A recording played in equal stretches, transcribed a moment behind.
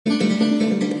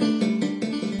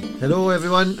Hello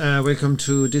everyone, welcome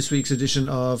to this week's edition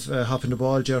of Hopping the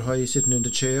Ball. Ger High sitting in the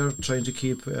chair trying to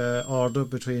keep order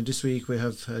between. This week we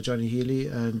have Johnny Healy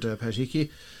and Pat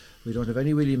Hickey. We don't have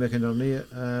any Willie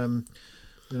McInerney.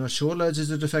 We're not sure, lads,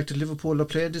 is it the fact that Liverpool are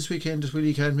playing this weekend that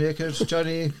Willie can't make it?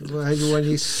 Johnny, have you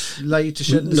any light to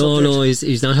shed? No,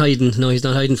 he's not hiding. No, he's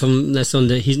not hiding from last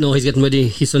Sunday. He's getting ready.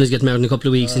 His son is getting married in a couple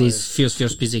of weeks and he's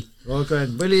fierce busy. Oh,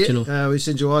 grand. Willie, we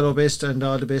send you all our best and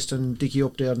all the best, and Dickie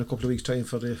up there in a couple of weeks' time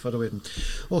for the wedding.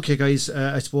 Okay, guys,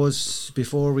 I suppose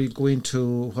before we go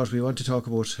into what we want to talk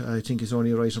about, I think it's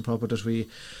only right and proper that we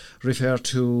refer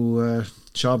to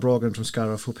Sean Brogan from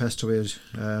Scariff, who passed away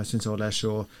since our last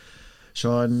show.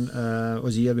 Sean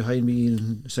was a year behind me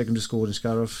in secondary school in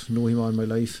Scariff. Know him all my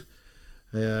life.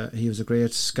 He was a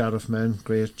great Scariff man,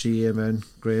 great GA man,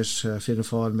 great Fianna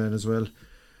Fáil man as well.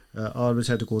 Always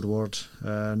had a good word.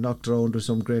 Knocked around with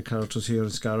some great characters here in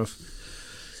Scariff.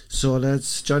 So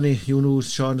lads, Johnny, you knew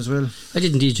Sean as well? I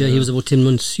did indeed, yeah. He was about 10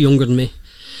 months younger than me.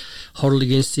 Hurled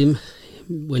against him.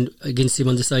 Went against him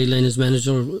on the sideline as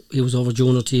manager. He was over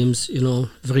junior teams,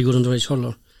 very good underage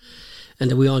hurler.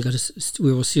 And we all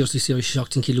we were seriously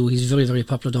shocked in Killoo. He's very, very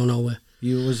popular down our way.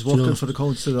 He was working for the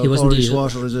council of Irish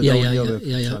Water, is it? Yeah.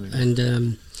 And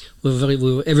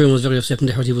everyone was very upset when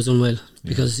they heard he was unwell,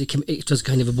 because it was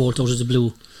kind of a bolt out of the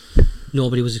blue.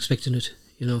 Nobody was expecting it,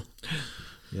 Yeah,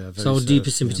 so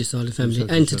deepest sympathies to all the family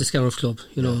and to the Scariff Club,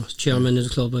 chairman of the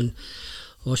club. And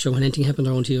sure, when anything happened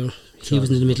around here, he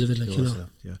was in the middle of it,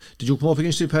 Yeah. Did you come up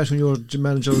against him, Pat, when you were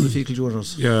manager of the Fecal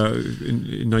Juniors? Yeah,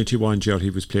 in 91, Ger,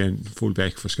 he was playing full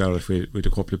back for Scariff with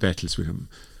a couple of battles with him,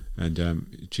 and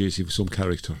he was some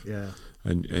character. Yeah.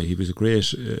 And he was a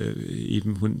great,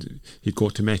 even when he'd go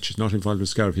to matches, not involved with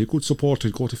Scariff, he had good support.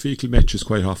 He'd go to Fecal matches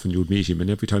quite often. You'd meet him, and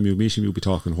every time you meet him, you'd be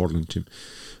talking hurling to him.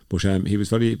 But he was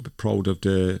very proud of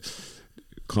the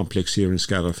complex here in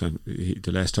Scariff, and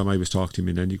the last time I was talking to him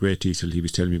in any great detail, he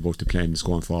was telling me about the plans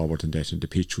going forward and that, and the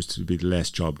pitch was to be the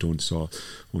last job done. So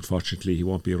unfortunately he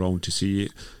won't be around to see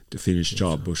the finished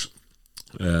job, but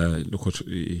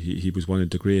he was one of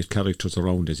the great characters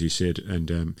around, as he said,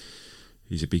 and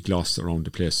he's a big loss around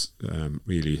the place,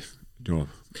 really.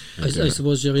 I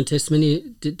suppose you're in testimony.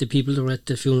 The people that were at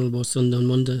the funeral about Sunday on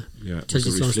Monday tells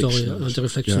you some story of the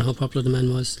reflection of how popular the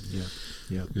man was. Yeah.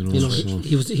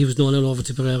 He was known all over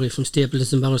Tipperary, from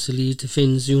Staples and Barrow-Lee to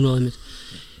Finns,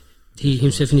 He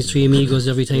himself and his three amigos,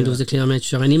 every time there was a clear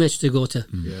match or any match they go to,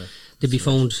 they'd be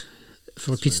found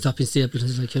for a pit stop in Staples,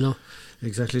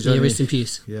 Exactly, Johnny. Yeah, rest in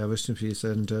peace. Yeah, rest in peace,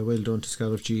 and well done to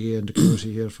Scariff GA and the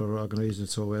community here for organising it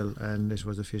so well, and it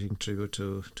was a fitting tribute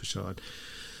to Sean.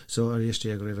 So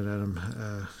RSD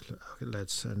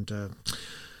lads, and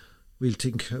We'll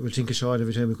think of Sean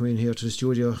every time we come in here to the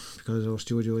studio, because our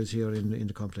studio is here in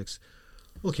the complex.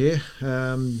 Okay,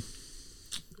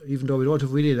 even though we don't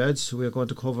have Willie, lads, we're going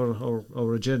to cover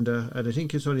our agenda, and I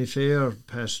think it's only fair,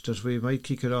 Pat, that we might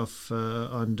kick it off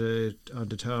on the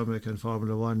tarmac and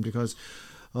Formula 1, because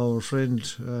our friend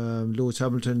Lewis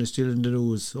Hamilton is still in the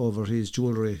news over his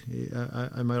jewellery.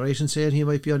 Am I right in saying he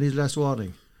might be on his last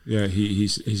warning? Yeah,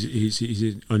 he's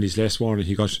on his last warning.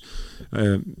 He got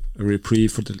a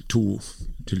reprieve for the two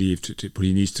to leave, but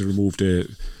he needs to remove the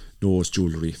nose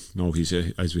jewellery. Now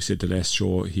as we said the last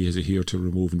show, he has a here to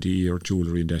removing the ear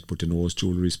jewellery and that, but the nose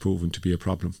jewellery is proven to be a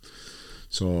problem.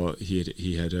 So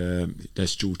he had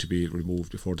that's due to be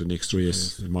removed before the next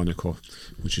race in Monaco,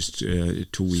 which is 2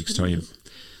 weeks' time.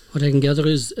 What I can gather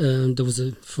is there was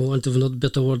for want of another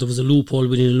better word, there was a loophole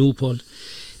within a loophole,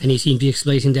 and he seemed to be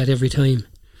exploiting that every time.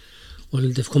 Well,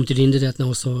 they've come to the end of that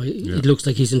now, so it looks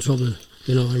like he's in trouble,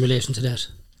 in relation to that.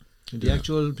 The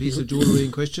actual piece of jewellery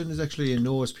in question is actually a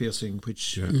nose piercing,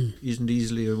 which isn't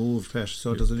easily removed, Pat.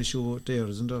 So there's an issue there,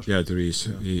 isn't there? Yeah, there is.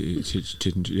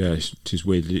 It is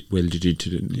welded into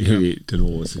the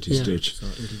nose at his stage,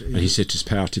 and he said it's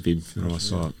part of him.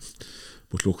 So,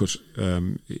 but look at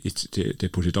they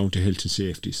put it down to health and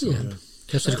safety. So. Yeah.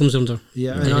 That's what it comes under.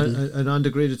 Yeah, and on the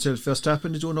grid itself,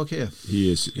 Verstappen is doing okay.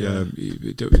 He is.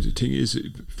 The thing is,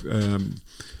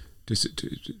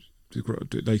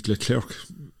 like Leclerc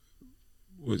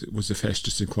was the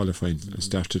fastest in qualifying and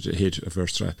started ahead of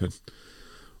Verstappen.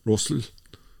 Russell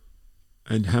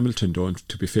and Hamilton,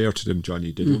 to be fair to them,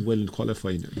 Johnny, they done well in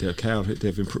qualifying. Their car,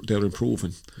 they're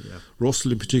improving. Yeah.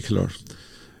 Russell in particular,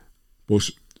 but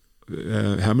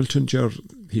Hamilton,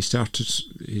 he started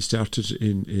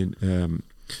in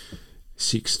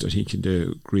sixth, I think, in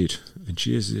the grid, and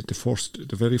she is at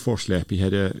the very first lap. He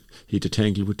had a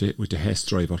tangle with the Haas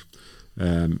driver,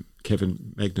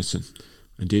 Kevin Magnussen,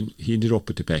 and then he ended up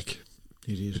at the back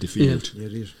of the field. Yeah,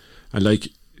 it is. And like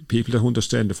people that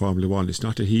understand the Formula One, it's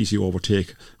not that easy to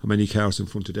overtake how many cars in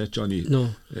front of that, Johnny. No.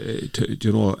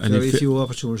 You know, and very few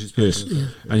opportunities. Yes,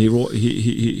 and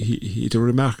he did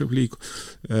remarkably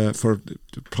for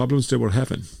the problems they were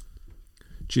having.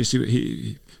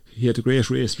 He had a great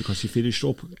race because he finished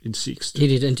up in 6th. He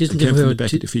did, and came from the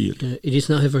back of the field. It is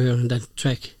not ever here on that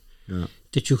track. Yeah.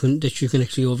 That you can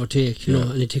actually overtake, you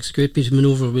know, and it takes a great bit of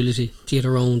manoeuvrability to get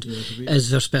around. As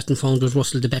Verstappen found with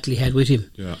Russell, the battle he had with him.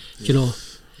 Yeah. You know,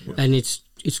 and it's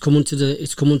coming to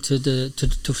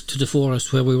the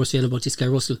forest where we were saying about this guy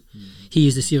Russell. He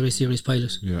is a serious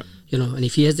pilot. Yeah. You know, and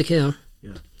if he has the car,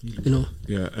 you know.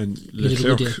 Yeah, and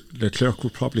Leclerc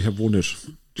would probably have won it,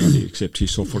 except he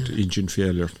suffered engine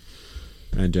failure,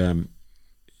 and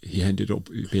he ended up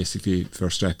basically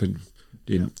Verstappen.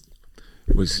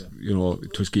 Was, you know,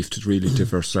 it was gifted really to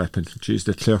Verstappen. Jeez,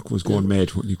 Leclerc was going mad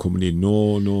when he coming in.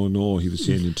 No, he was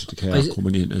saying into the car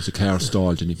coming in as the car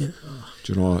stalled and he,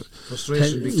 you know,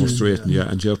 frustrating, yeah.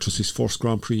 And it was his first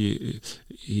Grand Prix.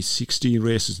 He's 16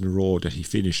 races in a row that he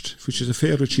finished, which is a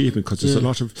fair achievement because there's a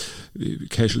lot of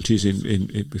casualties in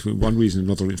between one reason and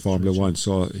another in Formula One.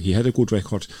 So he had a good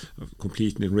record of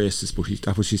completing in races, but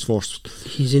that was his first.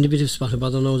 He's in a bit of spot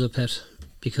about another Pat.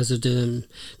 Because of the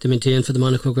maintain for the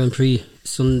Monaco Grand Prix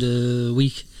Sunday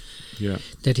week,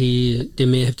 that they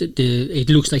may have to. It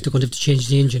looks like they're going to have to change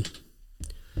the engine.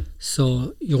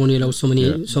 So you only allow so many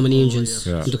engines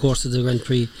in the course of the Grand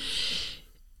Prix.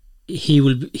 He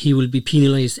will be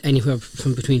penalised anywhere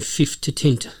from between 5th to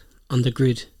 10th on the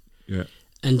grid. Yeah,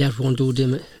 and that won't do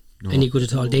them any good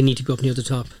at all. They need to be up near the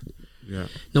top. Yeah.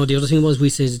 Now the other thing was we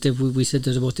said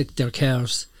that about their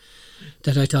cars.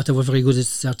 That I thought they were very good at the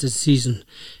start of the season.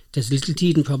 There's little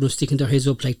teething problems sticking their heads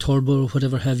up like turbo or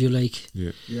whatever have you like,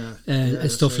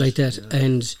 and stuff like that. Yeah.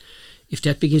 And if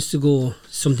that begins to go,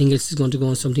 something else is going to go,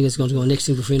 and something else is going to go. Next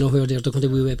thing before you know where they're going to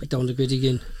be way back down the grid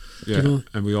again. Yeah, you know?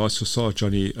 And we also saw,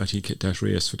 Johnny, I think at that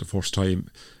race for the first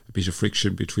time, a bit of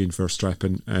friction between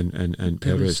Verstappen and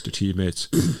Perez, the teammates.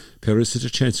 Perez had a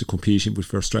chance of competing with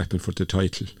Verstappen for the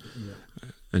title.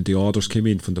 And the orders came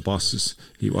in from the bosses.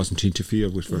 He wasn't interfere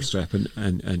with Verstappen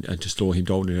and to slow him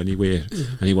down in any way,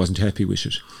 and he wasn't happy with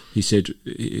it. He said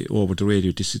over the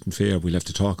radio, "This isn't fair. We'll have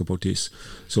to talk about this."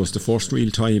 So it's the first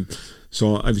real time.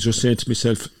 So I was just saying to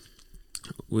myself,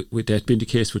 with that being the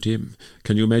case with him,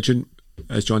 can you imagine,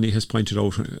 as Johnny has pointed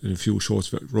out in a few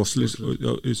shows, Russell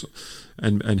is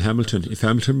and Hamilton. If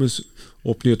Hamilton was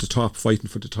up near the top fighting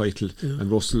for the title and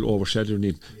Russell overshadowing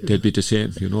him, they'd be the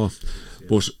same, you know.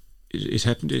 But it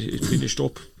happened. It finished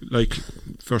up like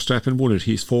Verstappen won it.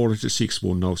 He's 4 of the 6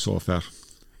 won now so far,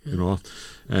 you know.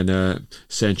 And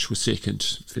Sainz was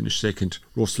finished second.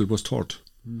 Russell was third.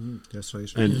 That's right.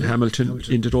 And Hamilton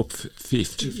ended up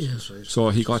 5th. That's right. So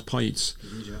he got points.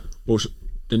 But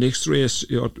the next race,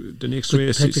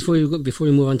 before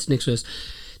you move on to the next race,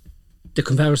 the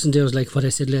comparison there is like what I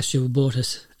said last year with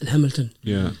Bottas and Hamilton.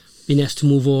 Yeah. Being asked to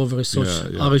move over as such,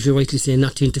 or as you rightly say,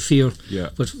 not to interfere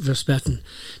with Verstappen.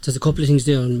 There's a couple of things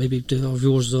there, and maybe our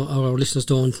viewers or our listeners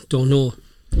don't know.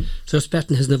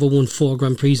 Verstappen has never won 4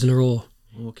 Grand Prix in a row,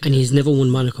 and he's never won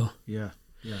Monaco. Yeah.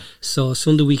 So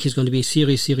Sunday week is going to be a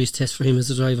serious test for him as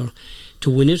a driver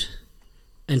to win it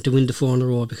and to win the 4 in a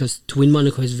row, because to win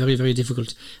Monaco is very, very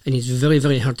difficult, and it's very,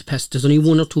 very hard to pass. There's only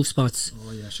 1 or 2 spots.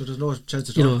 Oh yeah, so there's no chance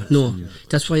at all. No.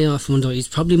 That's why I often wonder, it's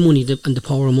probably money and the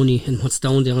power of money and what's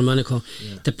down there in Monaco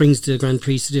that brings the Grand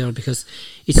Prix to there, because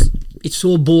it's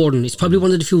so boring. It's probably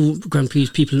one of the few Grand Prix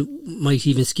people might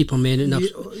even skip or may not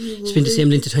spend the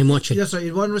same length of time watching. Yes, right.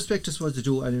 In one respect it's what to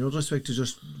do, and in another respect it's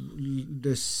just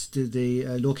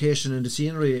the location and the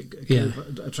scenery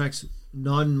attracts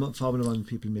non-Formula 1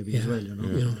 people maybe as well, you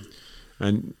know. Yeah.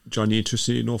 And Johnny,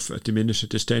 interesting enough, at the minute at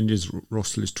the standings,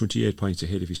 Russell is 28 points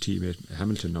ahead of his teammate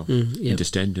Hamilton now in the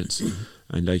standings.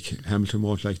 And like Hamilton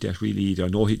won't like that really either. I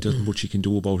know he doesn't much he can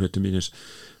do about it at the minute.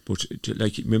 But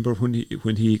like, remember when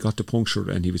he got the puncture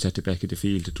and he was at the back of the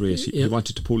field at the race, he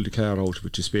wanted to pull the car out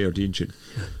but to spare the engine,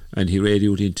 and he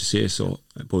radioed in to say so,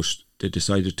 but they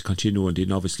decided to continue, and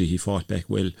then obviously he fought back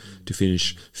well to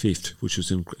finish 5th, which was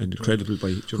incredible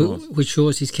by which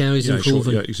shows his car is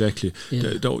improving. Exactly.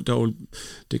 They're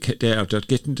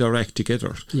getting their act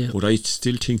together, but I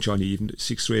still think, Johnny, even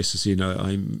 6 races in,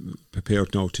 I'm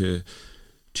prepared now to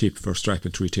tip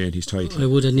Verstappen to retain his title. I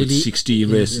would have nearly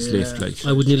 16 races left. Like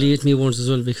I would nearly eat me once as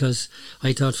well, because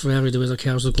I thought Ferrari, the way their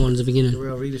cars were going in the beginning, they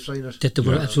were really flying it. That they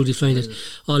were absolutely flying it.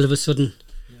 All of a sudden,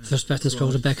 Verstappen's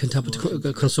crowd back on top of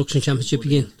the construction championship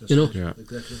again. That's you know, right.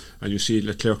 Exactly. And you see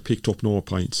Leclerc picked up no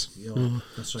points. Yeah,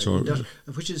 that's right. So,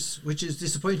 which is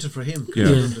disappointing for him. Yeah.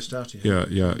 From the start,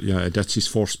 yeah. That's his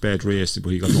first bad race, but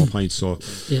he got no points. So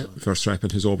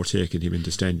Verstappen has overtaken him in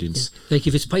the standings. Yeah. Like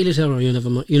if it's pilot error, you never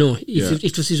mind. You know, if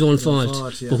it was his own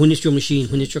fault. But when it's your machine,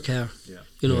 when it's your car,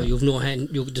 you know, you've no hand.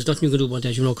 There's nothing you can do about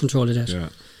that. You've no control of that. Yeah.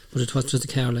 But it was just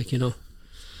the car, like, you know.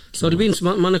 So it'll be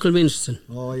Monaco will be interesting.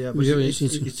 Oh yeah, but it's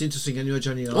interesting anyway,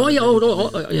 Johnny.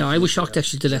 I was shocked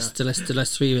actually the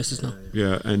last 3 races now.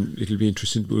 Yeah, and it'll be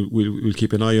interesting. We'll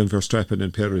keep an eye on Verstappen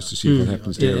and Perez to see what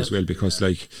happens there as well, because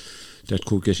like that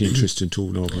could get interesting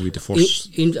too now with the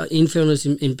first. In fairness,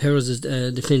 in Perez's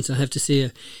defence, I have to say,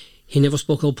 he never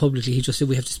spoke out publicly. He just said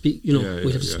we have to speak. You know,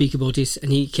 we have to speak about this,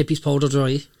 and he kept his powder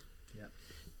dry,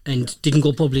 and didn't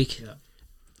go public. Yeah.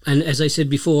 And as I said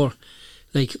before,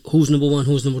 like, who's number one,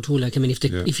 who's number two? Like, I mean,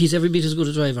 if he's every bit as good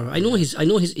a driver, I know his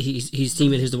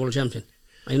teammate is the world champion.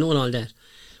 I know all that.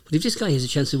 But if this guy has a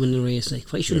chance of winning the race, like,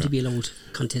 why shouldn't he be allowed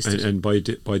contested? And by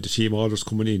the team orders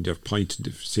coming in, they're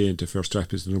pointing, saying the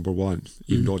Verstappen is the number one,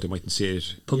 even though they mightn't say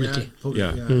it publicly.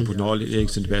 Putting all the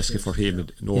eggs in the basket for him,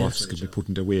 and no office can be put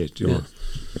in their weight. You know.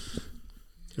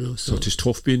 You know, so it's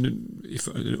tough being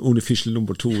an unofficial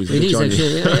number two. It is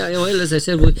actually. Well, as I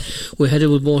said, we had it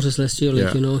with Bottas last year,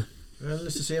 like, you know. Well,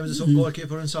 it's the same as a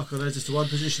goalkeeper in soccer. It's the one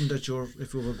position that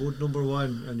if you were good number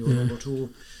one and you were number two,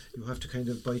 you have to kind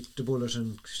of bite the bullet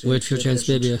and wait for your chance,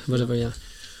 maybe, whatever. Yeah.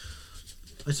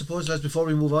 I suppose, lads, before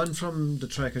we move on from the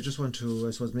track, I just want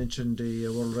to, mention the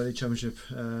World Rally Championship.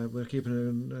 We're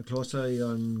keeping a close eye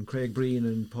on Craig Breen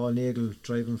and Paul Nagel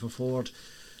driving for Ford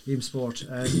Sport.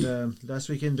 And last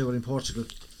weekend they were in Portugal,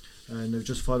 and I've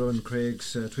just following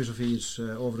Craig's Twitter feed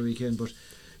over the weekend. But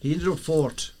he ended up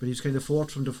fourth, but he was kind of fourth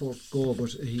from the fourth go.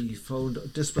 But he found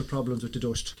desperate problems with the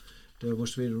dust. There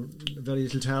must have been very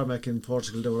little tarmac in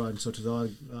Portugal they were on, so it was all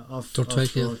off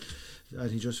road. And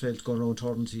he just felt going around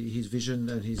turns, his vision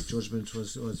and his judgment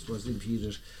was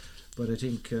impeded. But I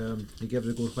think he gave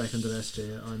it a good whack on the last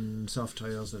day on soft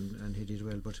tyres, and he did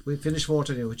well. But we finished fourth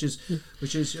anyway, which is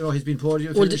he's been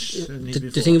podium finish.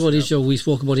 The thing about it, Joe, we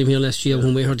spoke about him here last year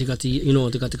when we heard they got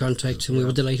the contract, and we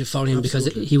were delighted for him because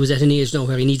he was at an age now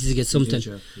where he needed to get something.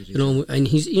 You know, and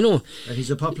he's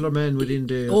a popular man within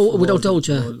the without doubt,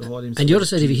 and the other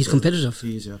side of it, he's competitive.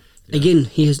 He is, Again,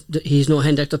 he has no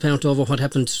hand actor parent over what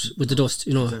happened with the dust.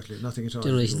 You know, exactly, nothing at all.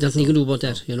 You know, there's nothing he can do about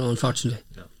that. You know, unfortunately.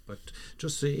 Yeah, but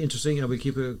just interesting, and we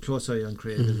keep a close eye on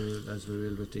Craig as we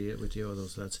will with the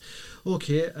others lads.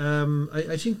 Okay,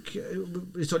 I think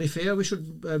it's only fair we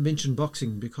should mention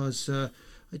boxing, because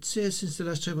I'd say since the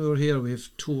last time we were here, we have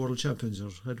 2 world champions. Or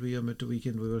had we at the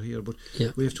weekend we were here, but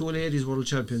we have 2 ladies world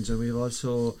champions, and we have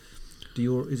also.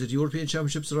 Is it the European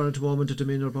Championships that are on at the moment that the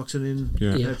men are boxing in?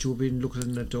 That you've been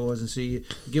looking at those and see.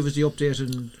 Give us the update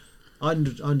on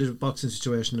the boxing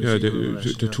situation.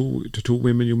 The two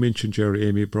women you mentioned, Jerry,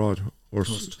 Amy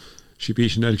Broadhurst, she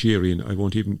beat an Algerian. I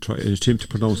won't even try an attempt to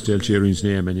pronounce the Algerian's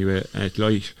name anyway. At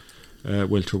light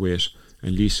welterweight,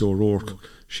 and Lisa O'Rourke.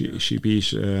 She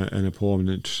beat an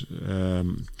opponent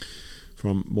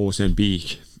from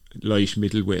Mozambique, light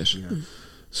middleweight. Yeah.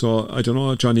 So I don't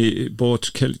know, Johnny. It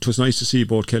was nice to see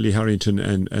both Kelly Harrington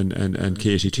and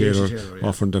Katie Taylor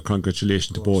offering their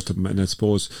congratulations to both of them. And I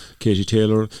suppose Katie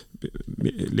Taylor,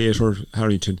 later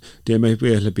Harrington, they might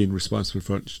well have been responsible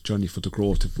for Johnny for the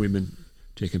growth of women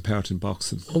taking part in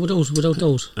boxing. Oh, without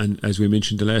doubt. And as we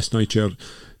mentioned the last night,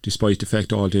 despite the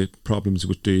fact all the problems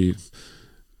with the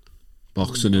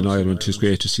boxing in Ireland, it's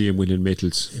great to see him winning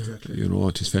medals. Exactly. You know,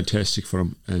 it is fantastic for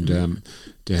him, and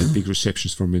they had big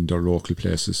receptions from him in their local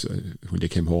places when they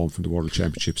came home from the World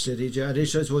Championships. And I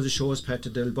suppose it shows, Pat,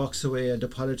 that they'll box away and the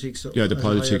politics. The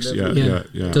politics.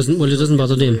 It doesn't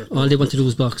bother them. All they want to do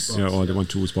is box. Yeah, all they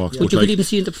want to do is box. But you could even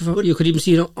see in the you could even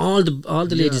see all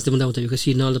the ladies that went out there. You could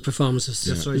see in all the performances.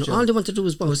 That's right. All they want to do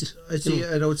is box. I see.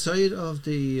 And outside of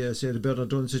the the Bernard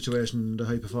Dunn situation, the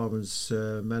high performance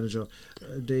manager,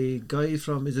 the guy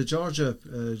from Georgia,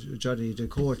 Johnny, the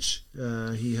coach,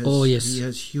 he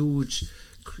has huge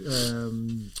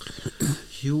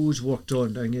work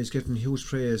done, and he's getting huge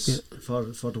praise for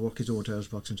the work he's doing to his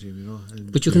boxing team, you know.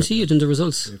 And but you can see it in the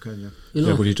results. You can, you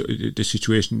know? But the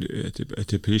situation at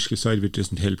the political side of it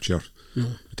doesn't help you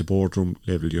at the boardroom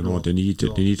level. You know, they need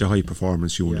a high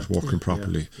performance unit working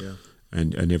properly,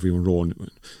 and everyone rowing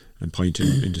and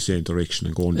pointing in the same direction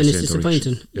and going in the same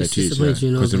direction. It's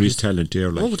disappointing, because there is talent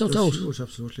there. Like, without doubt.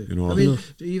 Absolutely. You know, I mean,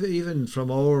 even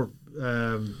from our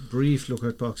brief look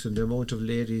at boxing, the amount of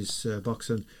ladies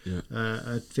boxing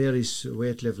at various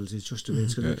weight levels is just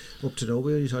amazing. Up to now,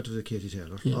 we only thought it was a Katie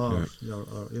Taylor. Or,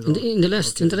 in the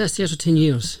last year to 10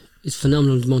 years, it's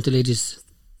phenomenal the amount of ladies.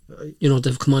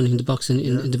 They've come on in the boxing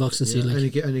in the boxing scene,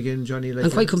 like. And again, Johnny, like,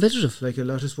 and quite competitive. Like a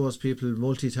lot of sports people,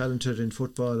 multi-talented in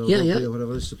football or rugby or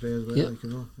whatever else to play as well. Like,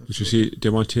 But you see, they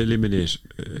want to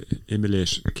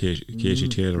emulate Katie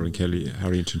Taylor and Kelly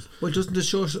Harrington. Well, doesn't the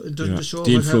show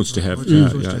the influence they have?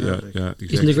 Exactly.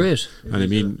 Isn't it great? And I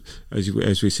mean,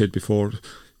 as we said before,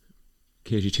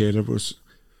 Katie Taylor was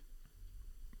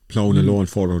ploughing alone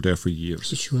for her there for years.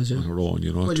 She was, on her own,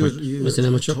 as an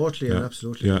amateur. Totally,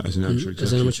 absolutely. Yeah, as an amateur.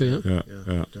 As an amateur,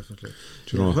 yeah, definitely.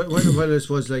 Well, it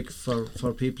was like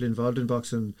for people involved in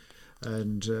boxing,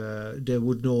 and they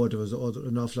would know there was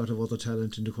an awful lot of other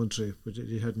talent in the country, but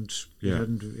it hadn't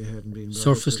been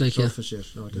surfaced yet.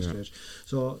 No, at this stage.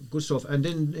 So good stuff. And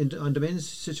then on the men's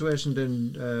situation,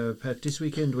 then Pat, this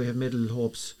weekend we have medal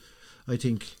hopes. I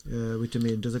think with the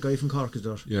men. There's a guy from Cork, is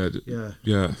there?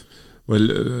 Yeah.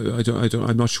 Well,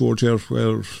 I'm not sure there.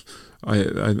 Well,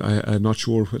 I'm not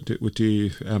sure with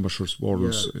the amateurs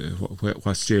worlds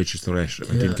what stages they're at.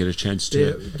 I didn't get a chance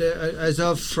to. As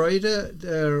of Friday,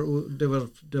 they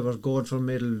were going for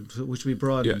medal, which we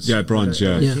bronze. Yeah, bronze.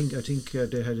 I think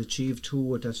they had achieved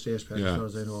 2 at that stage, as far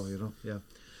as I know. Yeah.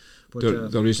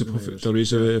 But, there is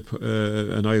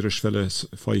an Irish fella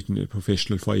fighting a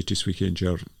professional fight this weekend,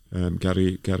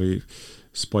 Gary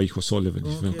Spike O'Sullivan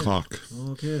from Cork.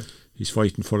 Okay. He's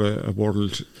fighting for a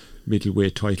world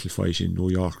middleweight title fight in New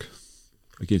York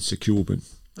against a Cuban.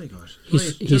 My God.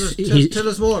 Tell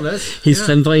us more, Les. He's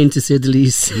flamboyant, to say the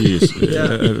least. He is.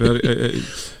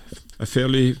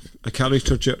 A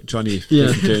character, Johnny.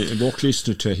 Walk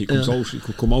listening to. He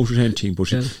could come out at anything, but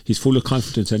he's full of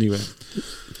confidence anyway.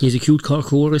 He's a cute Cork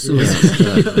horse.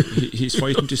 He's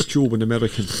fighting this Cuban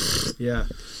American. Yeah.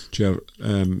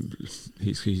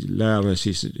 He's Lara's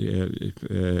his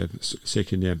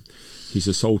second name. He's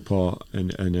a southpaw,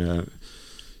 and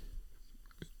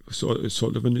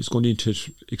Sullivan is going into it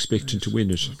expecting to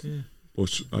win it. Okay.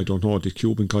 But I don't know, the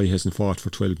Cuban guy hasn't fought for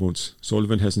 12 months.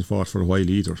 Sullivan hasn't fought for a while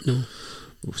either. No.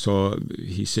 So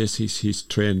he says he's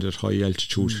trained at high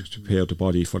altitude to prepare the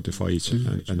body for the fight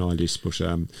and all this, but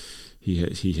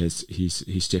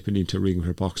he's stepping into a ring with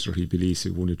a boxer he believes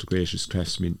is one of the greatest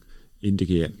craftsmen in the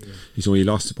game. He's only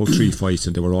lost about 3 fights,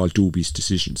 and they were all dubious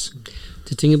decisions.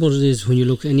 The thing about it is, when you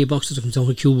look at any boxer that comes out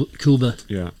of Cuba,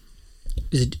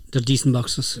 they're decent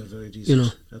boxers. They're very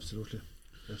decent. Absolutely.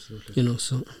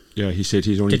 So he said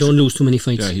they don't lose too many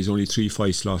fights. Yeah, he's only 3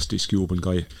 fights lost, this Cuban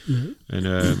guy,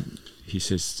 and he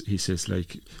says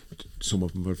like some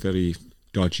of them were very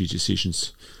dodgy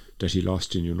decisions that he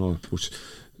lost in, but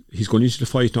he's going into the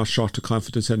fight not short of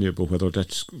confidence anyway, but whether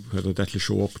that'll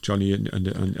show up, Johnny, and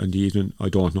the evening, I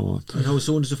don't know. And how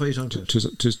soon is the fight on?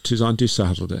 Tis on this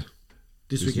Saturday.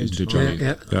 This weekend.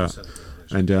 Yeah.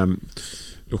 And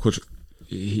look at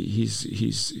he's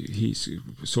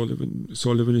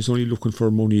Sullivan is only looking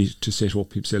for money to set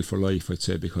up himself for life, I'd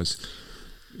say, because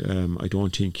I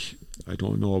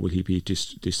don't know will he beat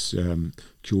this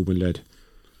Cuban lad,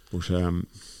 but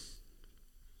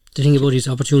the thing about his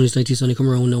opportunities like this only come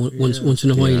around now once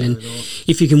in a while, and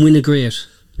if you can win it, great.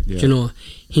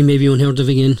 He may be unheard of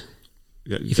again.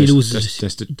 If he loses,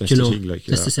 that's the thing. Like,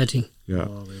 that's the setting. Yeah.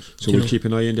 So we'll keep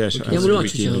an eye on that. We'll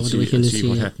watch it and see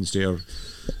what happens there.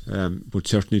 But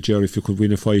certainly, Jerry, if you could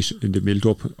win a fight in the build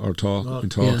up or talk,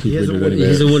 he'd win it anyway.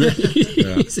 He's a winner.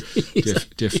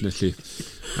 Definitely.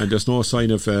 And there's no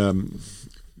sign of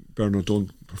Bernard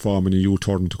Dunn performing a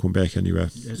U-turn to come back anyway.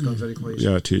 It's gone very quiet.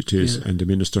 Yeah, it is. And the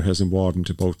minister hasn't warned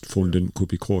about funding could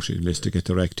be cut unless they get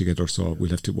their act together. So we'll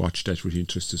have to watch that with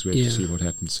interest as well to see what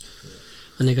happens.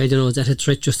 And I don't know, is that a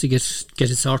threat just to get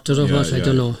it sorted or what? I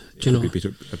don't know. A bit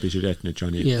of that,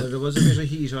 Johnny. Yeah. There was a bit of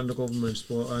heat on the government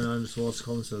and on the Sports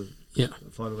Council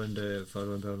following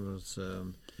Bernard's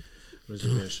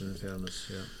resignation, in fairness.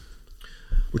 Yeah.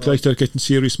 Would like they're getting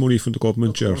serious money from the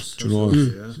government, Ger.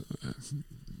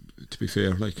 To be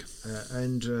fair, like.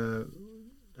 And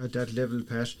at that level,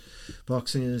 Pat,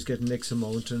 boxing is getting X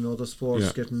amount, and other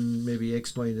sports getting maybe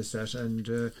X minus that, and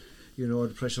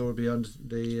the pressure will be on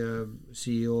the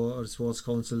CEO or the Sports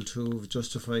Council to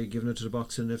justify giving it to the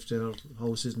boxing if their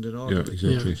house isn't in order. Yeah,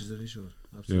 exactly. Which is an issue.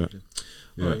 Absolutely.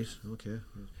 Yeah. All right. Okay.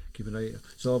 Keep an eye.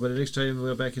 So, by the next time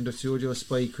we're back in the studio,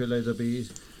 Spike will either be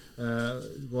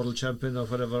world champion or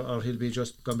whatever, or he'll be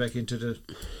just gone back into the.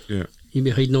 Yeah. He'll be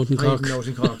hiding out in Cork.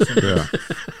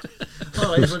 All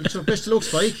All right, well, so best of luck,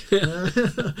 Spike.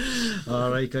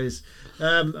 All right, guys.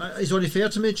 It's only fair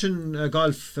to mention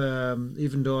golf,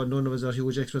 even though none of us are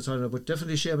huge experts on it, but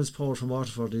definitely Seamus Power from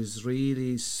Waterford is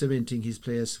really cementing his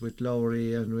place with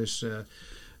Lowry and with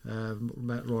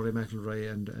Rory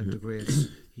McIlroy and the greats.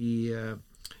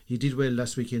 He did well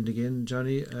last weekend again,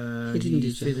 Johnny.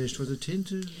 He finished, was it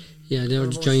 10th? Yeah, they were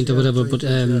giant or whatever, but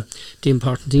the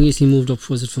important thing is he moved up,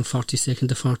 was it from 42nd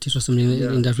to 40th or something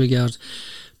in that regard.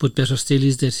 But better still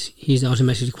is that he's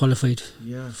automatically qualified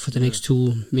for the next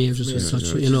two majors and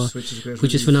such,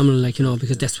 which is phenomenal, like,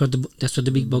 because that's what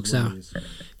the big bucks are,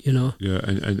 Yeah,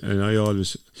 and I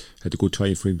always had a good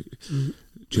time for him.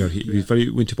 He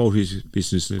went about his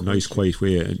business in a nice, quiet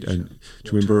way, and do you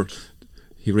remember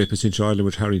he represented Ireland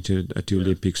with Harrington at the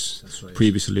Olympics,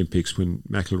 previous Olympics, when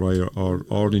McIlroy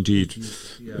or indeed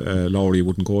Lowry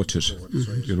wouldn't go to it,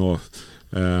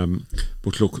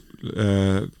 but look,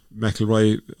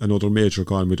 McIlroy, another major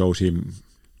gone without him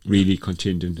really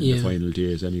contending in the final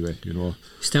days anyway,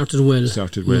 Started well,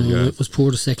 It was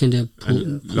poor the second day.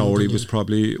 And Lowry was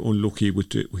probably unlucky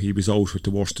he was out with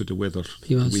the worst of the weather.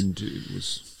 He was. The wind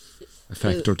was a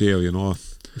factor there, A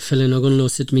fella in Ogunlow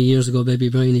said to me years ago, Baby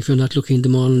Brian, if you're not lucky in the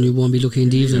morning, you won't be lucky in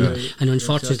the evening. And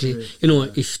unfortunately,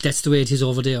 if that's the way it is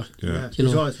over there, it's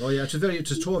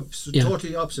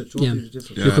totally opposite, totally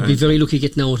different. You could be very lucky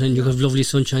getting out, and you could have lovely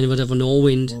sunshine, whatever, no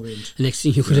wind. And next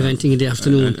thing you could have anything in the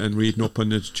afternoon. And reading up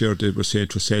on it, Jared, they were saying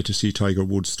it was sad to see Tiger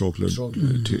Woods struggling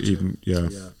to even, he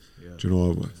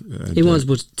was,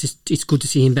 but it's good to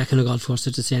see him back on a golf course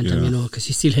at the same time, because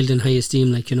he's still held in high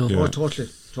esteem, like, Oh, totally.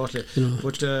 But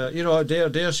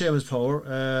they're Seamus Power,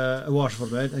 a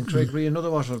Waterford man, and Craig Green, another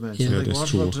Waterford man. So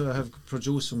Waterford have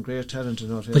produced some great talent in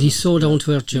that. But he's so down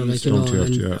to earth,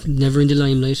 and never in the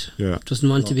limelight. Doesn't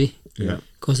want to be.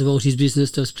 Goes about his business,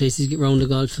 does places, get round the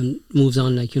golf, and moves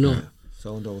on, like,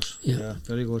 Sound out. Yeah,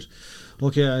 very good.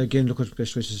 Okay, again, look at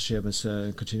best wishes to Seamus,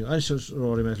 continue. And so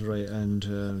Rory McIlroy and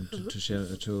to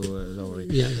Lowry.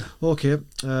 Okay.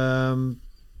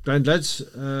 Grand lads,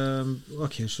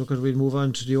 okay, so we'll move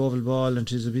on to the Oval Ball, and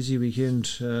 'tis a busy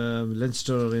weekend.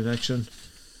 Leinster in action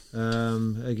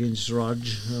against Rog.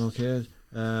 Okay,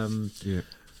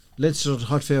 Leinster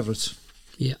hot favourites.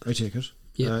 I take it.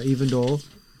 Even though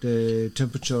the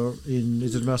temperature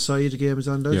is it Marseille the game is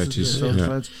on that? It is.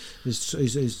 France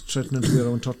is threatening to be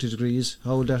around 30 degrees.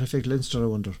 How will that affect Leinster, I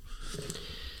wonder?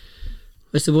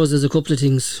 I suppose there's a couple of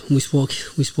things. We spoke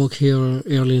here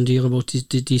early in the year about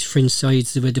these French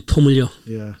sides, the way they pummel you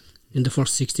in the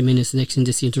first 60 minutes. The next thing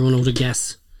they seem to run out of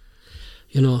gas,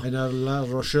 And La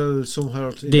Rochelle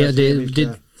somehow they have,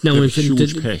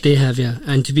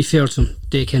 and to be fair to them,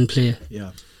 they can play.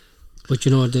 But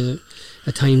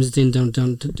at times then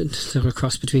they're a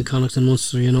cross between Connacht and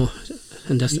Munster,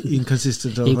 and that's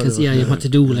inconsistent. You have to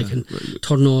do and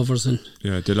turnovers and.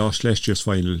 They lost last year's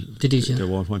final. They did, They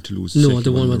won't want to lose. No,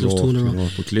 they won't want to lose two in a row.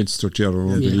 But Leinster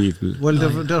are unbelievable.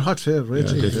 Well, they're hot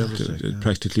favourites.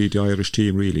 Practically the Irish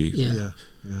team, really.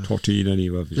 13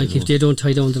 anyway. Like if they don't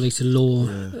tie down the likes of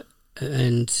Lowe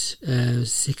and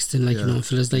Sexton,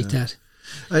 fellas like that.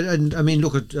 And I mean,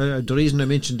 look at the reason I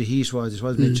mentioned the heat was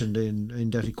mentioned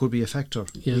in that it could be a factor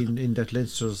in that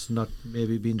Leinster's not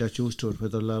maybe being that used to it,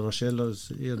 whether La Rochelle is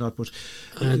not, but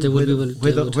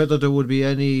whether there would be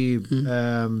any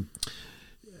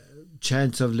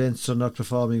chance of Leinster not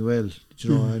performing well,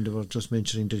 and they were just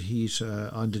mentioning that heat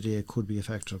on the day could be a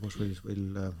factor, but we'll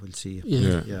see.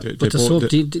 But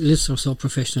Leinster are so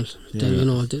professional.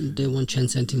 They won't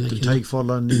chance anything. The Tyke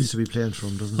Furlong needs to be playing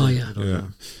from, doesn't it?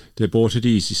 They both had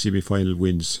easy semi-final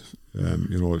wins,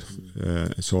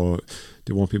 so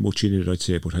there won't be much in it, I'd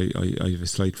say, but I have a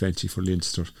slight fancy for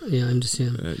Leinster. Yeah, I'm the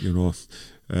same.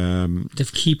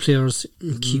 They've key players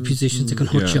in key positions that can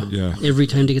hurt you. Every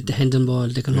time they get the hand on ball,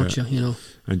 they can hurt you,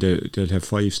 And they'll have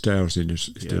 5 stars in it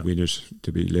if they win it,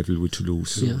 to be level with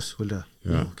Toulouse. Will they?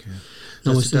 Okay.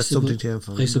 That's something to aim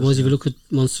for. I suppose if you look at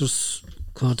Munster's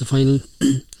quarter-final,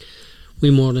 we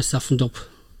more or less softened up.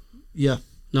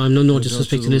 No, I'm no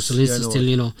disrespect to Leinster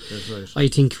still, right. I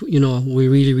think, we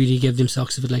really, really gave them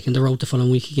socks of it, and they're out the following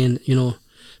week again,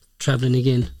 travelling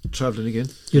again.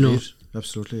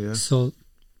 Absolutely, So,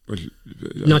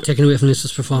 not taking away from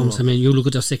Leinster's performance. I mean, you look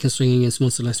at their second string against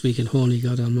Munster last week, and holy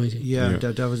God Almighty.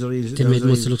 That was a reason. They made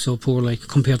Munster look so poor,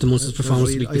 compared to Munster's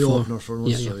performance the week before. For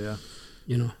Munster,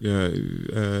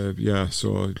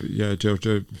 So,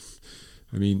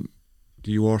 I mean,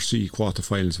 the URC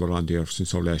quarterfinals were on there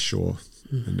since our last show.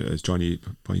 And as Johnny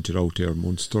pointed out there,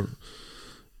 Munster,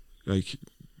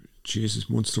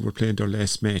 Munster were playing their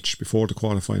last match before the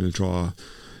quarterfinal draw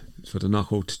for the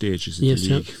knockout stages in the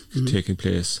league taking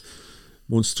place.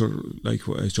 Munster, like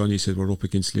as Johnny said, were up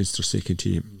against Leinster's second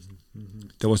team.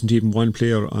 There wasn't even one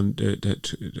player on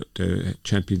the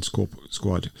Champions Cup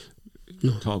squad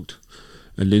tagged.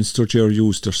 And Leinster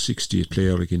used their 60th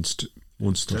player against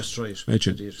Munster. That's right.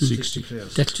 Imagine 60.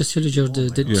 That just tells you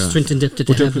the strength and depth that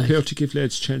they have. But they're prepared to give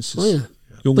lads chances. Oh yeah.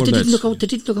 But they didn't look out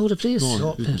of place.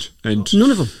 No, and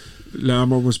none of them.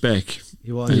 Larmour was back.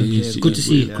 Good to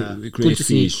see. Great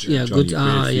feat. Yeah, good.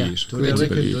 Feat. Do they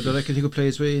reckon he could play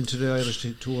his way into the Irish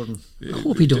tour? I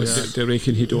hope he does. They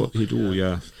reckon he do.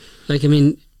 Yeah. Like, I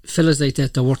mean, fellas like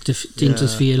that, they're worth the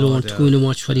entrance fee alone to go in and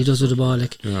watch what he does with the ball.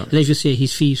 Like, and as you say,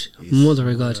 his feet, mother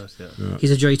of God,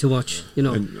 he's a joy to watch. You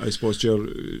know. And I suppose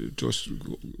just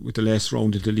with the last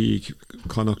round of the league,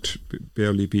 Connacht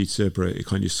barely beat Zebre. It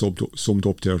kind of summed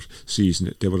up their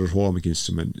season. They were at home against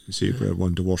them, and Zebre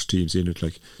one of the worst teams in it,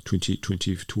 like 22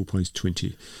 points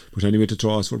 20. But anyway, the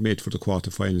draws were made for the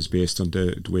quarterfinals based on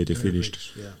the way they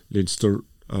finished. Leinster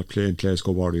are playing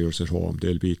Glasgow Warriors at home.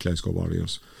 They'll beat Glasgow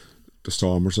Warriors. The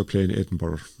Stormers are playing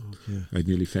Edinburgh. I'd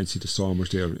nearly fancy the Stormers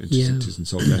there. It is in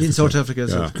South Africa. In South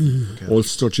Africa,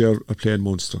 Ulster are playing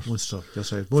Munster.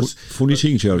 That's right. Funny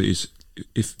thing, Jerry, is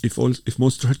if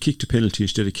Munster had kicked a penalty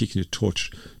instead of kicking a touch,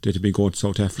 they'd have been going to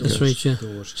South Africa. That's right, yeah.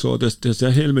 So there's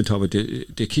that element of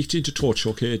it. They kicked into touch,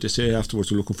 okay, they say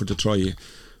afterwards we're looking for the try.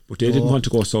 But they didn't want to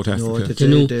go to South Africa. They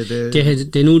knew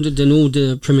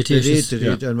the permutations. They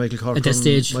did. And Michael Corcoran at that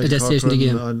stage in the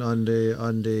game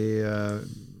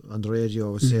on the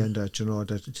radio was saying that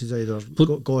that it is either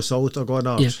go south or go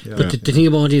north. But the thing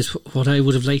about it is, what I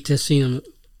would have liked to have seen,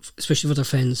 especially for their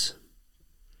fans,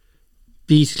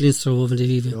 beat Leinster over the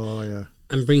Viva.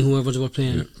 And bring whoever they were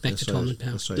playing back to Thomond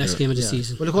Park. Last game of the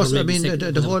season. Well, of course, I mean,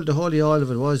 the whole all of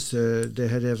it was they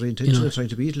had every intention of trying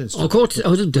to beat Leinster. Of course, they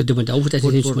went out with that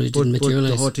intention, but it didn't materialise.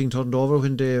 But the whole thing turned over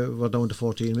when they were down to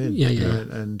 14 men.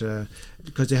 And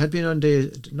because they had been on the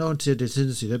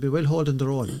tendency, they'd been well holding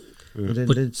their own. And then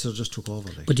Leinster just took over.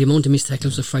 But the amount of missed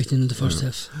tackles were frightening in the first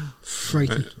half.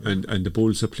 Frightening. And the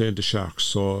Bulls are playing the Sharks,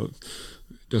 so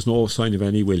there's no sign of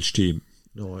any Welsh team.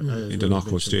 No, in the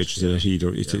knockout stages of that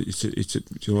either. It's a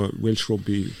Welsh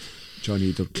rugby,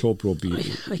 Johnny. The club rugby.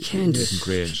 I can't. Isn't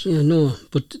great. No,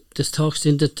 but there's talks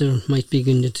in that there might be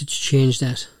going to change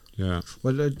that. Yeah.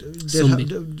 Well,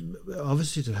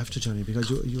 obviously they'll have to, Johnny, because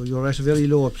you're at a very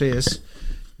low place.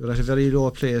 You're at a very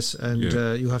low place, and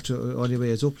you have to only way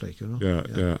is up, like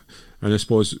Yeah. And I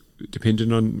suppose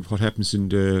depending on what happens in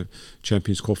the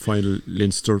Champions Cup final,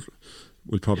 Leinster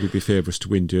will probably be favourites to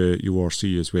win the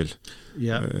URC as well.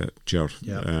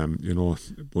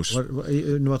 But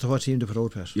no matter what team they put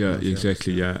out, Pat. Yeah,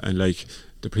 exactly. Yeah, and like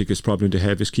the biggest problem they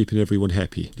have is keeping everyone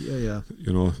happy. Yeah.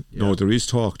 No, there is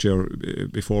talk, Ger,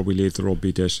 before we leave the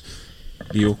rugby, that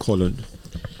Leo Cullen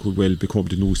could well become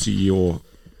the new CEO,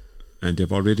 and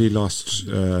they've already lost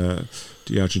the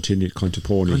Argentinian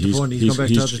Contepone.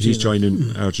 He's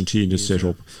joining Argentina's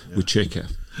setup with Checa.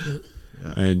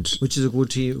 And which is a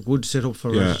good setup for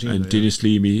Argentina. And Dennis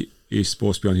Leamy is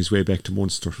supposed to be on his way back to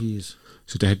Munster. He is.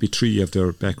 So there had be three of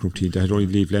their backroom team. They had only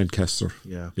leave Lancaster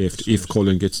left if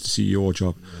Cullen gets the CEO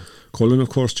job. Cullen, of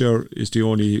course, is the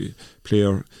only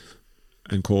player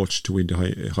and coach to win the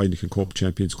Heineken Cup,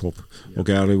 Champions Cup.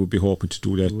 O'Gara would be hoping to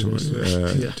do that.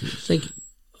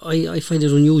 I find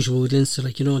it unusual with Leinster,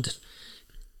 that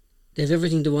they have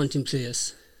everything they want in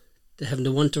place. They have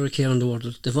the want or a care in the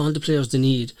world. They've all the players they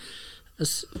need.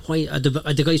 Why are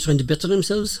the guys trying to better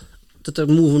themselves? That they're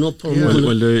moving up? Or moving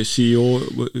well, the CEO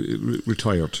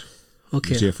retired. Okay.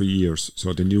 He was there for years,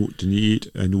 so they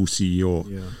need a new CEO.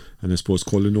 Yeah. And I suppose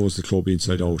Cullen knows the club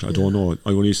inside out. I don't know.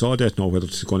 I only saw that now. Whether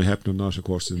it's going to happen or not, of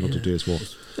course, in another day's work.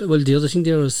 Well, the other thing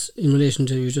there is in relation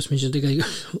to, you just mentioned the guy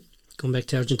going back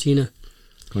to Argentina.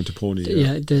 Contepone.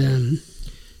 The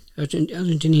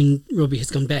Argentinian rugby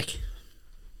has gone back.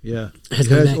 Yeah,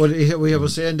 well, we were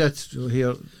saying that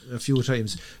here a few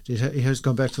times. He has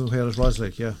gone back to where it was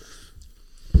like, from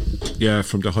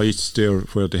the heights there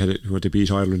where they beat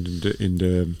Ireland in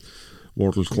the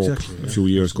World Cup a few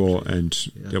years ago, and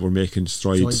they were making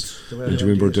strides. And do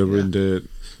you remember they were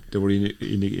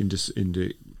in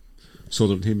the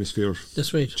Southern Hemisphere.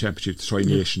 That's right. Championship, the Tri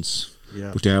Nations.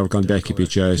 Yeah. But they have gone back a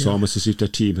bit. It's almost as if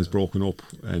that team has broken up,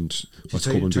 and what's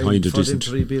coming behind it isn't.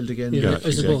 To rebuild again. I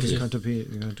suppose.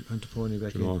 Contepone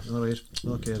back in. All right.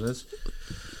 Okay, Les.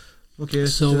 Okay.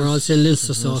 So we're all saying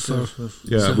Leinster so far.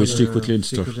 We'll stick with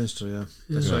Leinster. Stick with Leinster,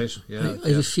 That's right. Yeah. I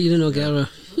have a feeling O'Gara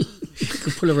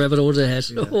could pull a rabbit over the head.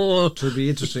 It will be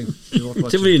interesting. It will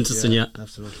be interesting,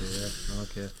 Absolutely,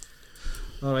 Okay.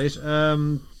 All right.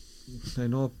 I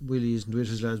know Willie isn't with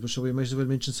his lads, but we might as well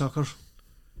mention soccer.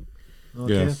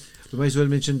 Okay. We might as well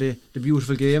mention the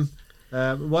beautiful game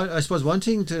I suppose one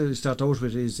thing to start out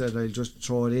with is that I'll just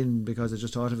throw it in because I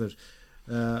just thought of it.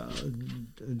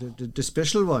 The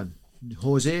special one,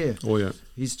 Jose. Oh yeah.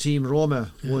 His team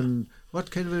Roma won. What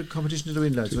kind of a competition did they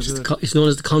win, lads? It's known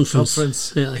as the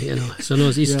conference. Yeah, you know. So no,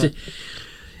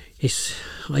 it's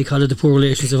I call it the poor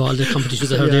relations of all the competitions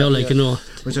that are there, like, you know.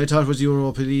 Which I thought was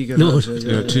Europa League. No.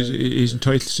 He's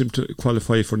entitled him to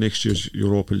qualify for next year's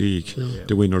Europa League,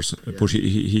 the winners. Yeah. But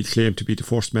he claimed to be the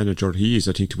first manager. He is,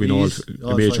 I think, to win all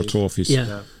major trophies.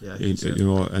 Yeah. You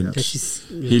know, and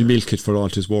he'll milk it for all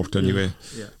his work anyway.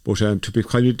 Yeah. But to be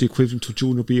kind of the equivalent to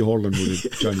Junior B Hurling,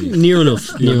 Johnny. Near enough,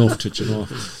 you know.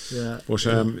 Yeah. But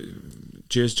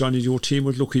Jeez, Johnny, your team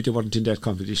was lucky they weren't in that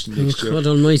competition next year. God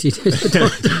almighty.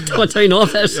 Don't I know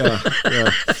that?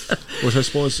 Yeah. But I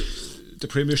suppose the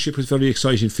Premiership was very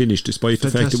exciting finish, despite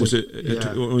the fact it was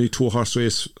only 2-horse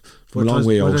race from a long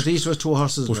way out. But at least it was 2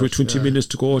 horses. But with 20 minutes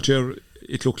to go,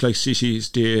 it looked like City's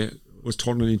day was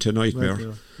turning into a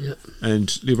nightmare. Yeah.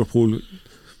 And Liverpool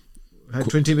had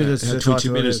 20 minutes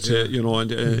to you know,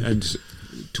 and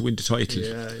to win the title.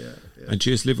 Yeah. And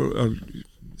Liverpool.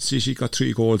 City got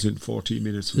 3 goals in 14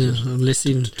 minutes. Unless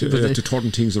even to turn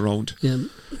things around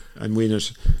and win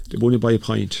it. They won it by a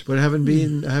point. But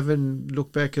having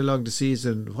looked back along the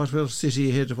season, what were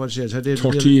City ahead of what she had?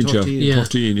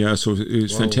 13, yeah. So it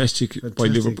was fantastic by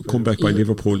Liverpool, comeback by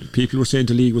Liverpool. People were saying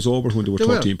the league was over when they were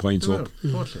 13 points up.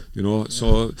 Totally. You know,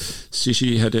 so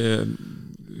City had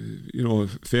you know,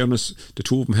 fairness, the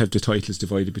two of them have the titles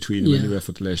divided between them anyway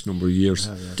for the last number of years.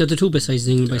 They're the two best sides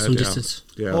in England by some distance.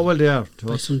 Yeah. Oh well, they are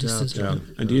by some distance.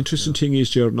 And the interesting thing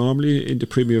is, normally in the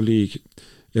Premier League,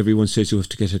 everyone says you have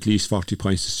to get at least 40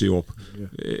 points to stay up.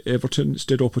 Everton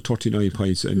stayed up with 39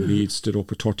 points and Leeds stayed up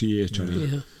with 38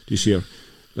 this year.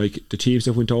 Like the teams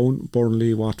that went down,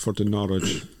 Burnley, Watford and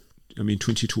Norwich, I mean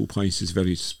 22 points is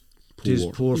very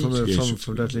poor from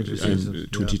that little season.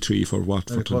 And 23 for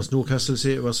Watford. And of course Newcastle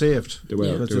were saved. They were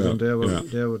on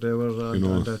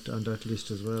that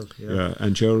list as well. Yeah,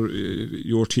 and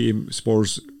your team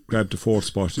Spurs grabbed the 4th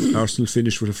spot. Arsenal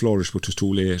finished with a flourish, but it was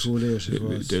too late.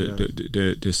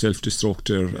 They self-destruct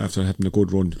there after having a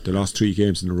good run. They lost 3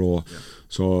 games in a row,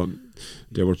 so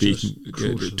they were beaten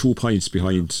 2 points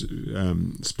behind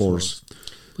Spurs.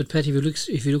 But Pat,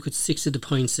 if you look at 6 of the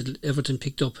points that Everton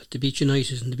picked up, they beat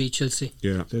United and they beat Chelsea.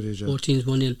 Yeah, both teams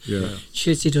 1-0. Yeah.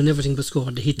 Chelsea done everything but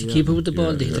scored. They hit the keeper with the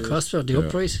ball. They hit the crossbar. They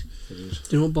upright.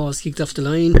 Balls kicked off the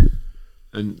line.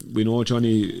 And we know,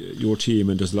 Johnny, your team,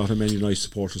 and there's a lot of Man United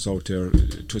supporters out there.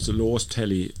 It was the lowest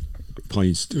tally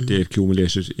points they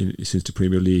accumulated since the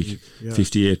Premier League,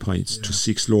 58 points, to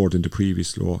 6 lower than the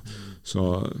previous low.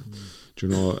 So, you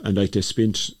know, and like they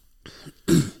spent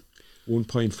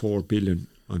 1.4 billion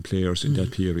on players in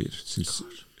that period. Since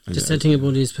the sad thing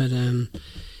about it is, Pat,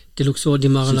 they look so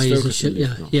demoralised.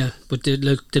 But they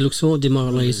look so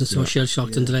demoralised and so shell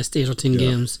shocked in the last 8 or 10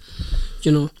 games.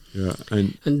 You know. Yeah,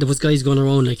 and there was guys going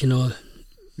around like, you know,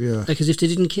 like as if they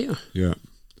didn't care. Yeah,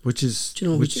 which is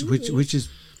terrible,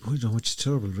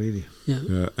 really.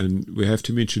 Yeah, and we have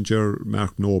to mention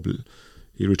Mark Noble.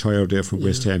 He retired there from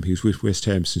West Ham. He was with West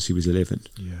Ham since he was 11.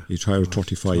 Yeah. He retired at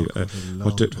 35.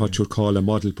 What you'd call a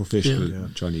model professional,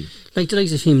 Johnny. Like the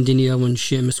likes of him, didn't you, when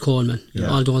Seamus Coleman,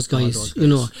 all those guys, you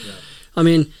know. Yeah. I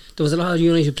mean, there was a lot of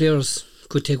United players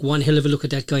could take one hell of a look at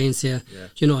that guy and say,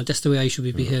 you know, that's the way I should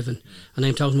be behaving. And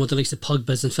I'm talking about the likes of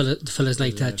Pogbas and fellas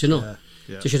like that, you know.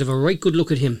 They should have a right good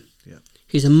look at him. Yeah.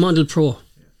 He's a model pro,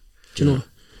 you know.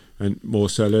 And Mo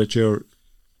Salah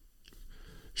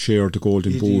shared the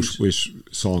golden boot with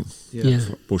Song.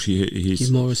 But he's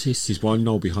one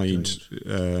now behind.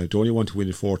 The only one to win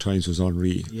it 4 times was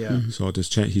Henry. So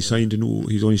there's he signed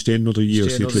he's only staying another year.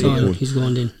 He's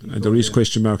going in. And there is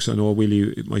question marks. I know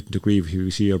Willie mightn't agree if he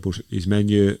was here, but his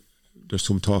menu, there's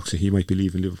some talks that he might be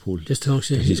leaving Liverpool. Just talks,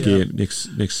 his game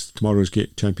next tomorrow's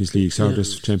Champions League,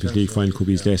 Saturday's Champions League final could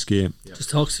be his last game. Just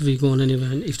talks if he's going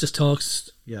anywhere, and if there's talks,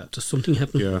 there's something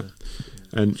happening. Yeah,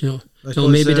 and you know, so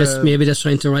maybe that's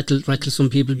trying to rattle some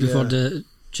people before the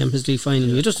Champions League final.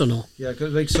 You just don't know. Yeah,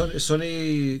 cause like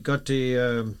Sonny got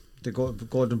the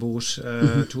golden boot.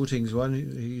 2 things. One,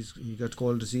 he got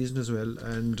goal of the season as well,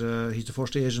 and he's the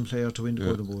first Asian player to win the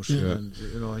golden boot. And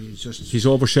you know, he's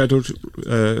overshadowed.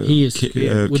 He is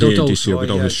without doubt this year,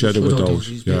 without a shadow of doubt.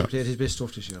 He's played his best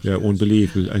stuff this year. Yeah,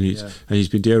 unbelievable, and he's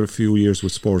been there a few years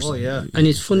with Spurs. Oh yeah, and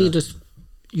it's funny that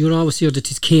you always hear that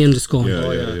he's Kane that's going.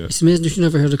 It's amazing that you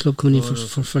never heard a club coming in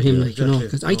for him, like, you know,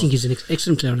 because I think he's an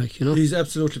excellent player, like, you know. He's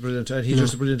absolutely brilliant, and he's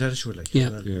just a brilliant attitude, like.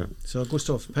 Yeah. So good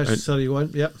stuff. Sorry, go on.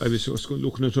 Yeah. I was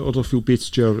looking at other few bits,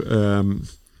 Ger.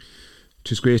 It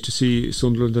was great to see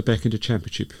Sunderland are back in the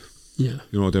Championship. Yeah.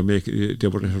 You know, they were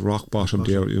at a rock bottom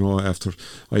there, you know, after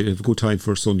I had a good time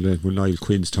for Sunderland when Niall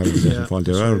Quinn's time let them fall.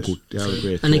 They are a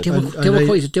great and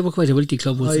they were quite a wealthy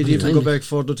club. I'd even go back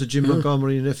further to Jim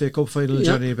Montgomery in the FA Cup final,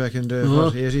 Johnny, back in the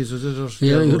 80s, was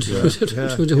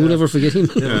it? Who'd ever forget him?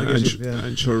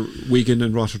 And sure, Wigan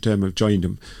and Rotterdam have joined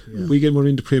them. Wigan were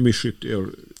in the Premiership there,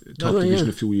 top division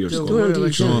a few years ago. Yeah,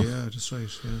 that's right.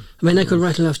 Yeah. I mean, I could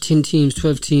rattle off 10 teams,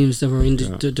 12 teams that were in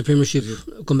the Premiership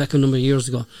going back a number of years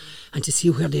ago, and to see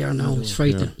where they are now, it's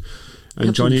frightening. And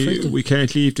absolutely Johnny, we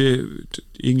can't leave the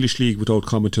English League without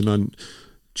commenting on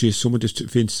some of the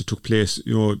events that took place.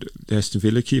 You know, the Aston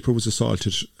Villa keeper was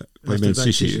assaulted by Man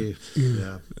City.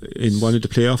 In one of the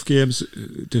playoff games,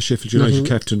 the Sheffield United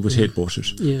captain was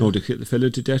headbutted. No, the fellow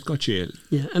did that, got jail.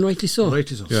 Yeah, and rightly so.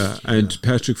 Yeah, and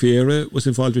Patrick Vieira was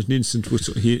involved with an incident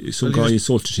with some guy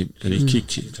insulted him and he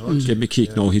kicked him. Gave him a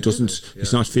kick. No, he doesn't.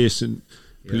 He's not facing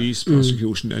police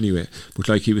prosecution anyway, but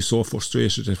like he was so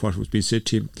frustrated at what was being said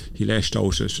to him, he lashed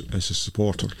out as a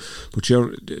supporter. But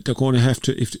they're going to have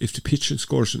to, if the pitch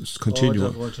excursions continue,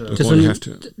 they're going to have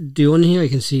to. The only thing I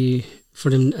can see for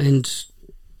them, and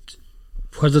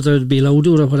whether they'll be allowed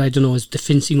to or what, I don't know, is the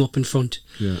fencing up in front,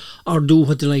 or do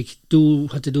what they do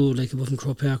like above in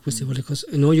Croke Park, because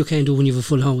I know you can't do when you have a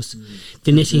full house.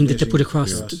 The netting that they put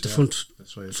across the front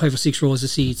 5 or 6 rows of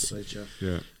seats,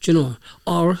 do you know,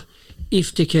 or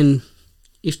if they can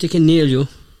nail you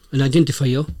and identify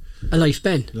you, a life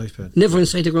ban. Never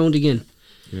inside the ground again.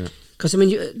 Because I mean,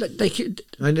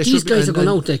 these guys are going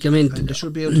out. Like, I mean, and they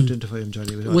should be able to identify him,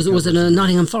 Johnny. Was it a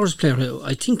Nottingham Forest player?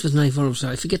 I think it was Nottingham Forest.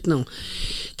 I forget now.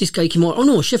 This guy came out. Oh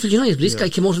no, Sheffield United. But this guy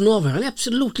came out of nowhere and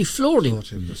absolutely floored him.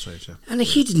 That's right. And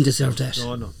he didn't deserve that.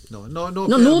 No.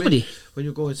 Nobody. I mean, when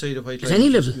you go inside a white line, at any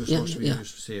level, you're supposed to be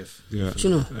safe. Yeah, you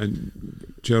know. And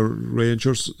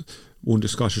Rangers won the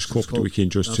Scottish Cup the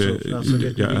weekend and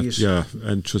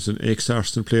it was an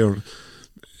ex-Arsenal player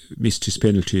missed his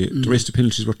penalty. The rest of the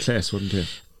penalties were class, weren't they?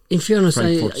 In fairness,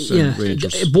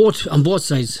 both on both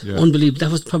sides, unbelievable.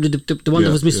 That was probably the one that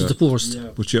was missed the poorest.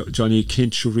 But Johnny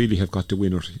Kent should really have got the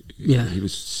winner. He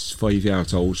was 5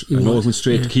 yards out. I know it went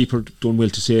straight. The keeper done well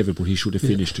to save it, but he should have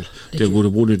finished it. They would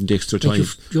have won it in the extra time.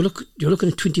 You're looking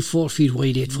at 24 feet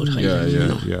wide, 8 foot high.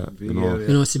 You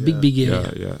know, it's a big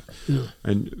area.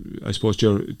 And I suppose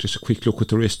just a quick look at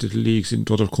the rest of the leagues in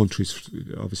other countries.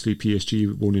 Obviously,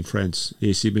 PSG won in France.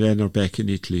 AC Milan are back in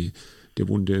Italy. They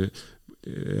won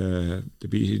they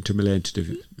beat Inter Milan to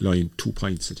the line 2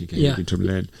 points, I think, Inter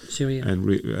Milan. And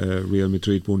Real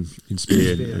Madrid won in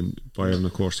Spain and Bayern,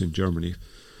 of course, in Germany.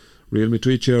 Real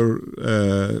Madrid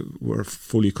were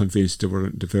fully convinced they were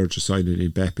on the verge of signing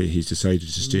Mbappe. He's decided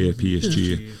to stay at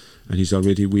PSG and he's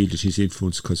already wielded his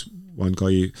influence because one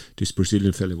guy, this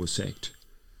Brazilian fella, was sacked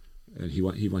and he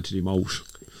wanted him out.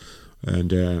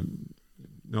 And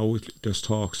now there's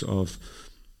talks of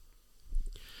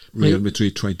Real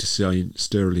Madrid trying to sign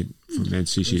Sterling from Man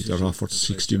City. They're offered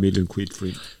 60 million quid for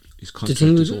him. His contract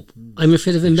is up. I'm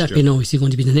afraid of Mbappe now. Is he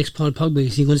going to be the next Paul Pogba?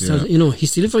 Is he going to start? You know,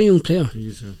 he's still a very young player.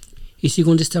 Is he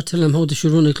going to start telling him how they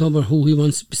should run a club, or who he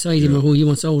wants beside him, or who he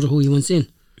wants out, or who he wants in?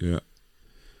 Yeah.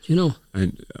 You know.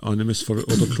 And anonymous for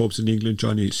other clubs in England,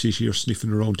 Johnny, City are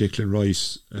sniffing around Declan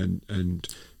Rice and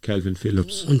Calvin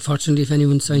Phillips. Unfortunately, if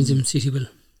anyone signs him, City will.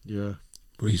 Yeah.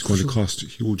 But he's going to cost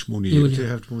huge money. They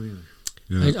have money.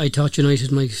 I thought United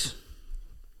might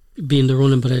be in the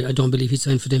running, but I don't believe he'd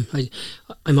sign for them. I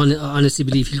honestly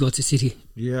believe he'll go to City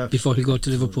before he'll go to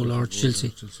Liverpool or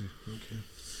Chelsea.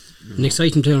 An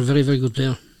exciting player, a very, very good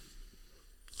player.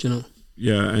 Do you know?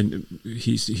 Yeah, and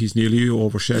he's nearly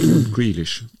overshadowed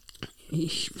Grealish.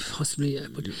 Possibly,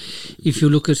 but if you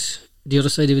look at the other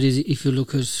side of it, is if you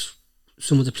look at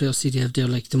some of the players City have there,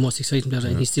 like the most exciting player,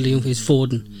 and he's still a young, he's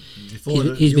Foden.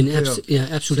 He's been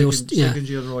absolutely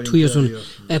 2 years on,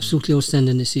 absolutely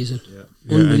outstanding this season.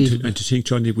 Unbelievable. And to think,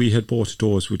 Johnny, we had both of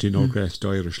those within our grasp, the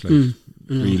Irish, like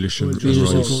Grealish and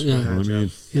Rice. You know what I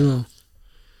mean? You know,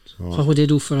 what would they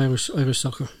do for Irish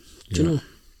soccer? Do you know?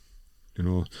 You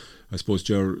know, I suppose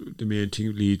the main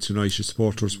thing, Leeds United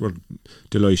supporters were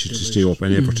delighted to stay up,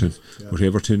 and Everton. But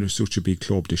Everton is such a big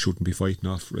club, they shouldn't be fighting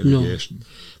off relegation. No.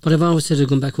 But I've always said,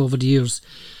 going back over the years,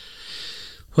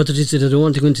 whether it is that they don't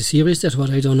want to go into serious, that's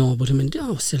what I don't know. But I mean, they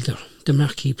always sell the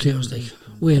marquee players, like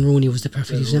Wayne Rooney was the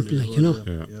perfect example, like, you know.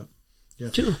 Do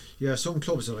you know? Yeah, some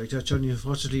clubs are like that, Johnny.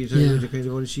 Unfortunately, they kind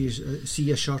of want to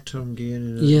see a short-term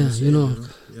gain. You know.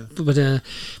 But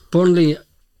Burnley,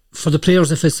 for the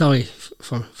players I felt sorry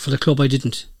for the club I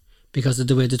didn't, because of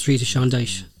the way they treated Sean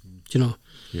Dyche, you know.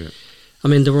 Yeah. I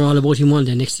mean, they were all about him one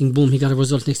day. Next thing, boom, he got a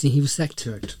result. Next thing, he was sacked.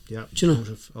 Correct. Yeah. Do you know?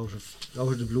 Out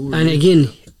of the blue. And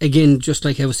again, just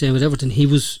like I was saying with Everton, he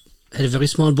was had a very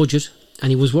small budget,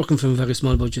 and he was working from a very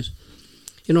small budget.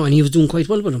 You know, and he was doing quite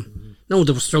well with them. Mm-hmm. Now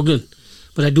they were struggling,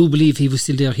 but I do believe he was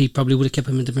still there. He probably would have kept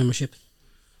him in the Premiership.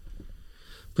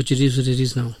 But it is what it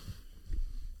is now.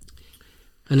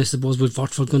 And I suppose with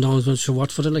Watford going down as well, so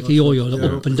Watford are like a yo-yo,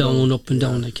 up and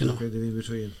down, like, you know.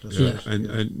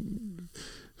 And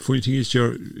funny thing is,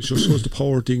 it just shows the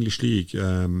power of the English League.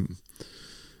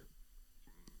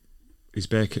 He's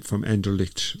back from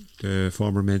Anderlecht, the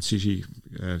former Man City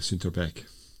centre back.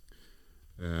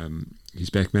 He's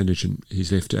back managing.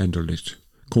 He's left the Anderlecht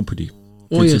company.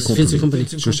 Oh yes, Vincent Company.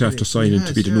 Just after signing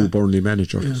to be the new Burnley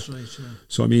manager. Yeah. That's right, yeah.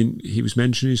 So I mean, he was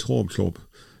managing his home club.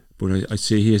 But I'd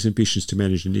say he has ambitions to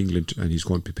manage in England, and he's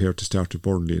going prepared to start at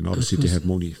Burnley, and obviously they have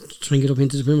money. Try and get up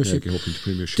into the Premiership. Yeah, get up into the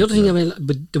Premiership. The other thing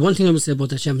but the one thing I would say about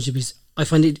that Championship is I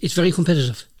find it's very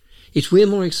competitive. It's way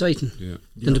more exciting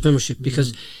than the Premiership,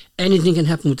 because anything can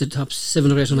happen with the top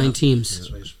 7 or 8 or 9 teams.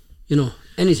 That's right. You know,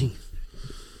 anything.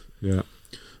 Yeah.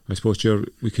 I suppose, Ger,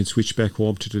 we can switch back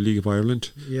home to the League of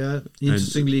Ireland. Yeah,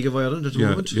 interesting League of Ireland at the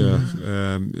moment. Yeah,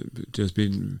 there's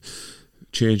been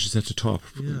changes at the top.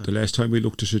 Yeah. The last time we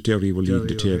looked at it, Derry were leading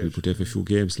the table, but they have a few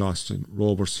games lost, and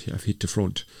Rovers have hit the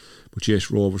front. But yes,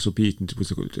 Rovers were beaten. It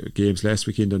was games last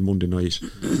weekend on Monday night.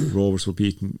 Rovers were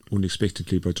beaten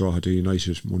unexpectedly by Drogheda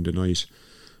United Monday night.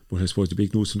 But I suppose the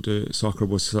big news from the soccer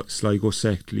was Sligo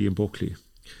sacked Liam Buckley.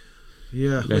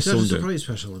 Yeah, that's a surprise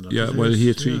special one. Yeah, well, he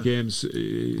had 3 games,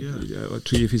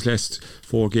 3 of his last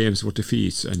 4 games were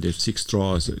defeats, and they've 6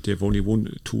 draws. They've only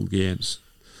won 2 games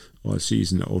all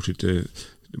season out of the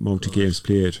amount of games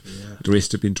played. Yeah. The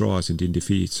rest have been draws and in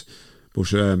defeats.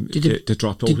 But they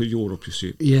dropped out of Europe, you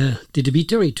see. Yeah, did they beat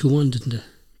Derry 2-1, didn't they?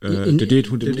 They did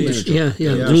when the new manager.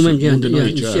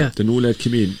 The new lad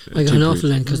came in. I got an awful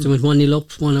line because they went 1-0 up,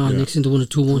 1-0, next thing they won a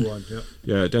 2-1.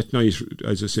 Yeah, that night,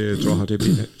 as I say, Drogheda,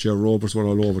 Ger Rovers were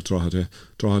all over Drogheda.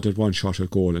 Drogheda had 1 shot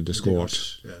at goal and they scored.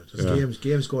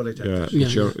 Games go like that.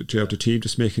 Ger, the team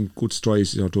just making good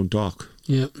strides are Dundalk.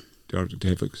 Yeah. They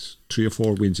have 3 or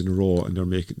 4 wins in a row, and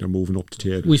they're moving up the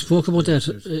table. We spoke about that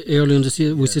earlier in the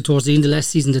season. We said towards the end of last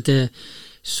season that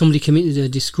somebody came in,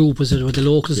 this group, was it, or the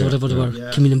locals or whatever they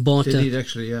were, came in and bought they did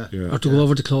actually, or to go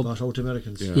over the club. Bought out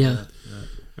Americans. Yeah.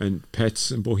 And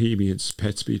Pets and Bohemians.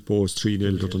 Pets beat Bows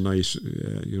 3-0 the other night.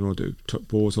 You know, the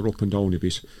Bows are up and down a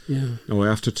bit. Yeah. Now,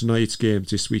 after tonight's games,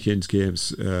 this weekend's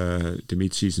games, the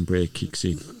mid-season break kicks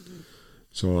in.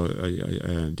 So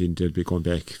then they'll be going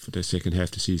back for the second half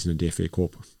of the season in the FA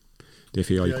Cup. The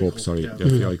FAI Cup.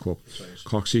 FAI Cup.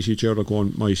 Cork City, Ger, are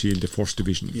going mighty in the first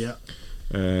division. Yeah.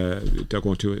 They're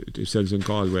going to themselves in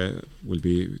Galway will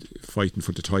be fighting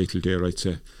for the title there, I'd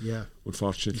say. Yeah.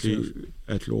 Unfortunately,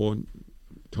 Athlone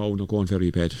Town are going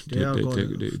very bad.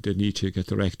 They need to get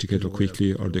their act together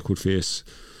quickly, or they could face,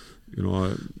 you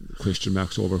know, question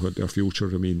marks over their future.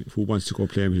 I mean, who wants to go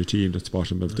play with a team that's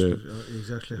bottom of the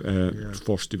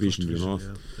first division, you know?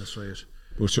 Yeah, that's right.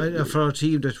 But for a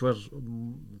team that were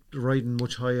riding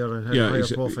much higher and had higher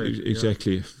profile.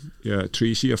 Exactly. Yeah,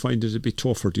 Treacy I find it a bit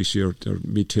tougher this year. They're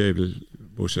mid-table,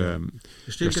 but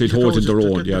they're still holding their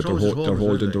own. Yeah, they're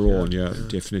holding their own. Yeah,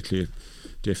 definitely,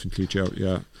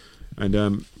 yeah.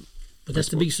 And but that's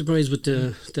the big surprise with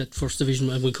that first division,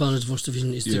 and we call it the first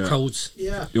division, is the crowds.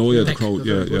 Yeah. Oh yeah, the crowd.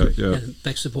 Yeah.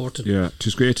 Back supported. Yeah, it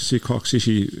was great to see Cork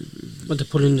City. But they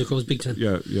put in the crowds big time.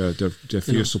 Yeah, they're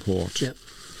fierce support. Yeah.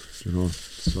 You know,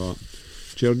 so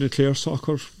Gerald Clare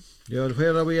soccer. Yeah,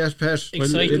 where are we at, Pat?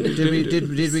 Exciting.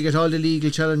 Did we get all the legal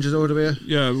challenges out of the way?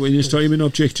 Yeah, when this time in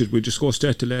objected, we discussed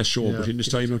that the last show, but in this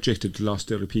time objected, lost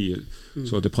their appeal,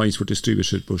 so the points were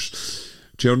distributed. But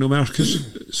Gerald Newmarket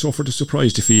suffered a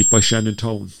surprise defeat by Shannon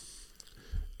Town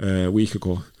a week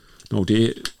ago. No,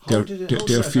 they're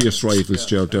fierce rivals,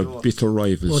 Gerald. They're bitter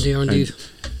rivals. Oh, they are indeed.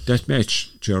 That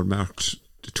match, Gerald marked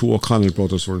the 2 O'Connell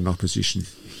brothers were in opposition.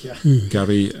 Yeah.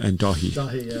 Gary and Dahi.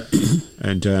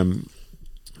 And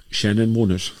Shannon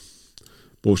won it,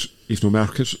 but if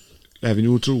Newmarket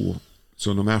Avenue drew,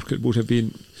 so Newmarket would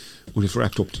have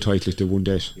wrapped up the title if they won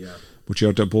that. Yeah.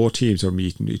 But both teams are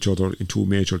meeting each other in 2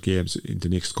 major games in the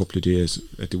next couple of days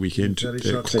at the weekend.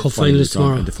 The cup final is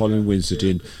tomorrow, and the following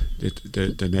Wednesday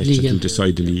the match that will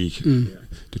decide the league.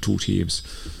 The 2 teams.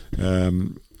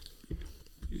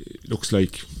 Looks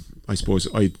like, I suppose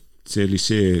I'd sadly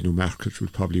say Newmarket will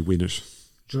probably win it.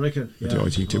 Do you reckon? Yeah. I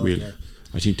think they will.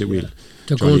 I think they will.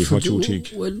 They're Johnny, going for what do you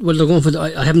think? Well, they're going for.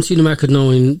 I haven't seen the market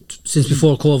now since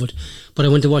before COVID, but I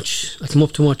came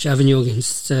up to watch Avenue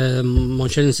against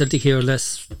Montreal Celtic here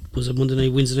was it Monday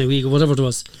night, Wednesday night week, or whatever it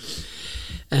was,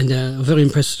 and I'm very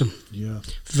impressed with them. Yeah,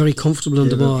 very comfortable on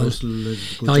the ball.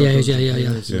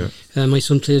 Yeah. My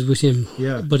son played with him.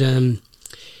 Yeah, but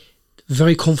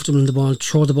very comfortable in the ball,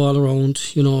 throw the ball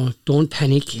around, don't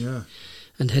panic. Yeah.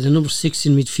 And had a number 6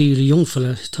 in midfield, a young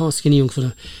fella, tall, skinny young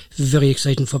fella, very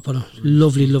exciting footballer,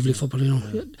 lovely footballer,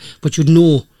 Yeah. But you'd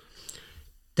know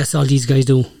that's all these guys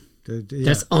do.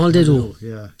 That's all they do.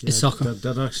 Is soccer.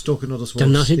 They're not stuck in other sports. They're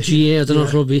not in GA, they're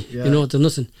not rugby. They're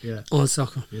nothing. All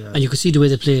soccer. And you could see the way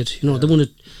they played. They won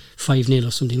it 5-0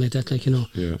 or something like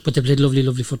that. But they played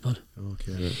lovely football.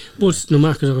 Okay. But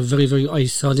Newmarket are very, very. I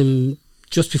saw them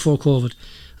just before COVID,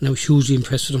 and I was hugely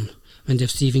impressed with them. And they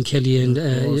have Stephen Kelly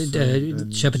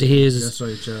and Shepard Hayes, that's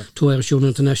right, 2 Irish Junior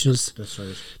Internationals. That's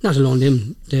right. Not alone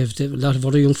them, they've a lot of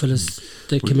other young fellas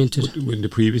that came into it. In the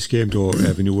previous game, though,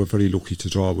 Avenue were very lucky to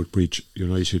draw with Bridge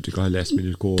United. They got a last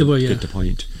minute goal, get the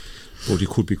point. But it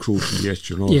could be crucial yet,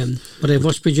 Yeah, but I've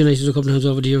watched Bridge United a couple of times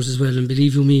over the years as well, and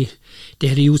believe you me, they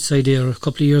had a youth side there a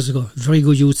couple of years ago, very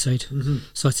good youth side.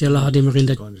 So I'd say a lot of them are in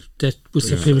that was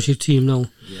the Premiership team now,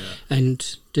 and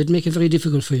they'd make it very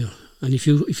difficult for you. And if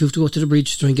you have to go to the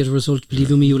Bridge to try and get a result,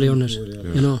 believe me, you'll earn it.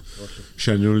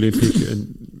 Shannon Olympic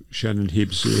and Shannon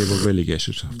Hibs were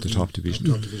relegated of the top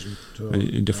division. And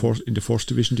in the first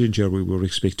division this year, we were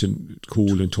expecting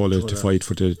Cool and Tulla to fight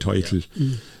for the title,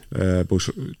 but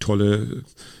Tulla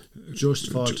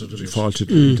just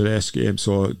faltered in the last game.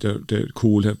 So the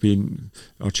Cool have been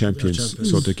our champions.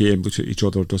 So the game with each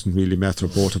other doesn't really matter.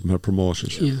 Both of them are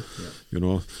promoted.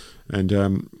 And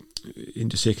in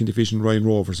the second division, Ryan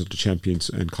Rovers are the champions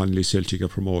and Connolly Celtic are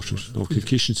promoted. Now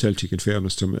Kilkishen Celtic, in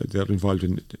fairness to them, they're involved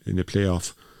in a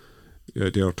playoff.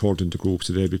 They are third in the group,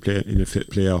 so they'll be in a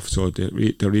playoff, so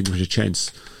they're in with a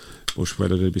chance. But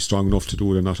whether they'll be strong enough to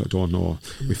do it or not, I don't know.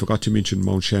 We forgot to mention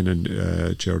Mount Shannon,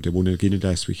 Gerard, they won again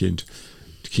last weekend.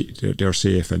 They're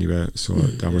safe anyway, so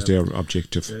that was their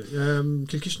objective.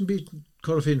 Kilkishen beat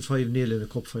Corofin 5-0 in a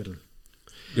cup final.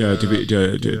 Yeah,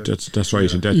 that's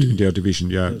right. In their division,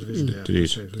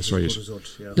 that's right.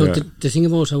 No, the thing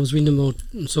about, I was reading about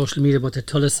on social media about the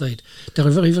Tulla side. They're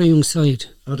a very, very young side.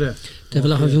 Oh, they have a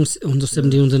lot of young under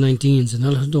 17, under 19s, and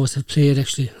a lot of those have played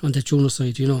actually on that junior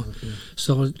side.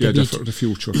 So they're for the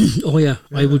future.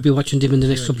 I would be watching them in the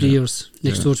next couple of years,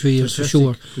 next 2 or 3 years for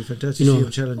sure.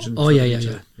 Challenging.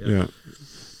 Yeah.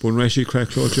 Bunratty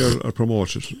Cracklow are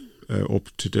promoted up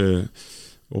to the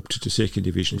second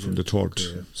division from the third,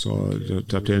 so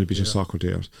they're playing a bit of soccer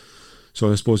there.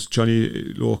 So I suppose Johnny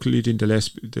locally in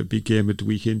the big game at the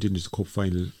weekend in the cup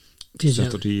final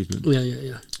Saturday evening.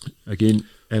 Yeah. Again,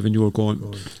 Avenue are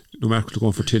going. Newmarket are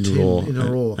going for 10 in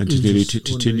a row, and it's nearly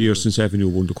 10 years since Avenue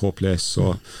won the cup last.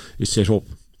 So it's set up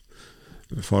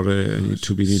for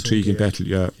to be an intriguing battle.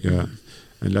 Yeah.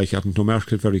 And like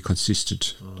Newmarket, very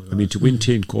consistent. I mean, to win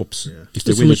 10 cups, if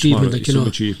they win it tomorrow, it's some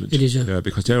achievement. It is,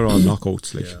 because they're all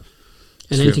knockouts. And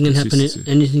anything can happen.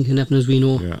 Anything can happen, as we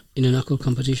know, in a knockout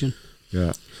competition.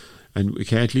 Yeah. And we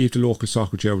can't leave the local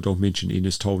soccer chair without mentioning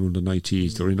Innistown under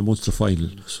 19s. They're in the Munster final.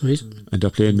 That's right. And they're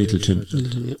playing Middleton.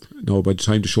 Now, by the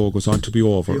time the show goes on to be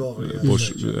over, but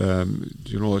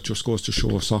it just goes to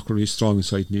show soccer is strong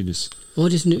inside Innis. Oh,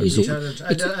 it isn't. And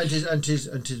it's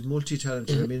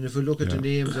multi-talented. I mean, if we look at the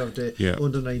names of the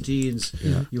under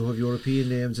 19s, you have European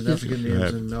names and African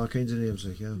names and all kinds of names.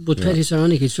 But Paddy's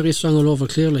ironic, it's very strong all over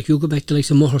Clare. Like, you go back to like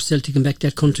some Moher Celtic and back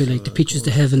that country, like the pitches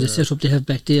they have and the setup they have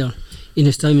back there. In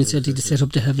his time in Celtic, the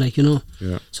setup they have,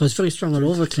 so it's very strong all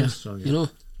over Clare,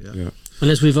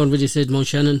 Unless we've already said Mount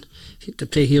Shannon, they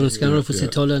play here in Scariff with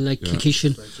Tulla and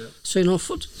Kilkishen. So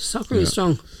soccer is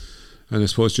strong. And I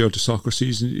suppose the soccer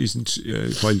season isn't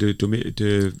while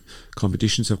the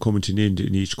competitions have come to an end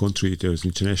in each country. There's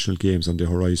international games on the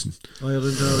horizon.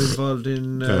 Ireland are involved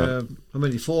in how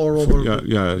many? 4 over.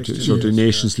 So the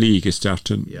Nations League is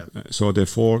starting. So there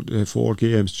are 4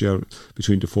 games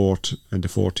between the 4th and the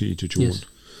 14th of June. Yes.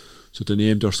 So they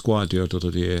named their squad the other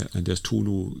day, and there's 2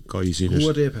 new guys in it. Who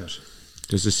are they, Pat?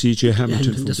 There's a CJ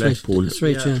Hamilton from Blackpool. That's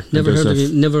right, Never heard of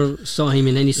him, never saw him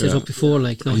in any setup before.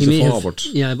 He's a forward.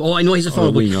 I know he's a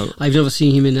forward, but I've never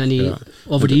seen him in any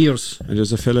over the years. And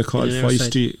there's a fella called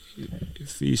Feisty,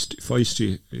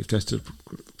 if that's the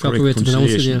proper way to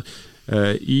pronounce it,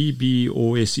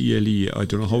 Ebosele. I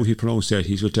don't know how he pronounced that.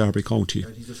 He's with Derby County.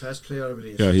 And he's a fast player, I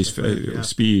believe. Yeah, he's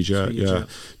speed.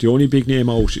 The only big name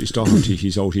out is Doherty.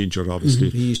 He's out injured,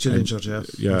 obviously. He's still injured,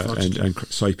 and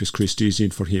Cyprus Christie is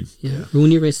in for him. Yeah,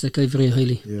 Rooney rates that guy very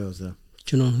highly. Yeah, it's a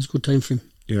good time for him.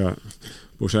 Yeah,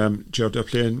 but they're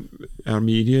playing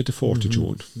Armenia the 4th of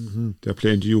June. They're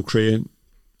playing the Ukraine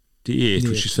the 8th,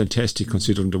 which is fantastic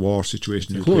considering the war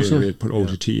situation. They put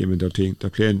out a team and they're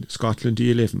playing Scotland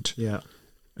the 11th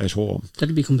at home.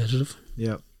 That'll be competitive.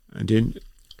 Yeah. And then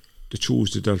the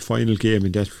Tuesday, their final game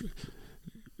in that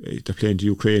they're playing the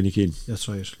Ukraine again. That's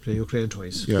right. Play Ukraine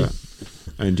twice. Yeah.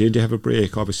 And then they have a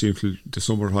break, obviously, until the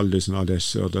summer holidays and all that.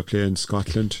 So they're playing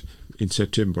Scotland in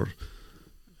September,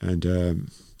 and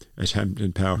at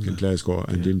Hampden Park in Glasgow,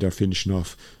 and then they're finishing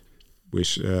off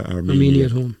with Armenia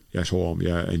at home. At home,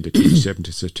 yeah, and the 27th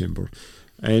of September.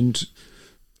 And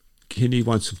Kenny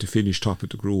wants them to finish top of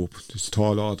the group. It's a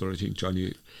tall order, I think,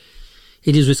 Johnny.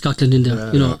 It is with Scotland in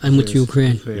there, and with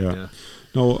Ukraine. Yeah.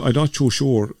 Now, I'm not too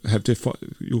sure. Have they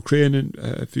Ukraine and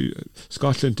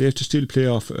Scotland? They have to still play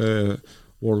off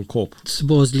World Cup.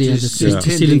 Supposedly, still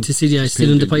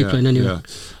in the pipeline anyway. Yeah.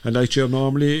 And like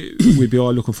normally, we'd be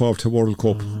all looking forward to World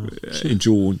Cup in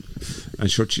June. And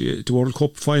the World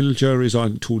Cup final, Jerry, is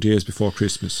on 2 days before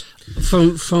Christmas.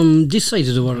 From this side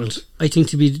of the world, I think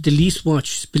to be the least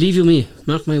watched. Believe you me,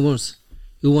 mark my words.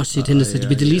 You watch the attendance, it'd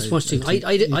be the least watched thing.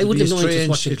 I wouldn't have no interest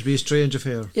watching. It'd be a strange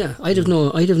affair. Yeah, I'd have no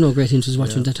great interest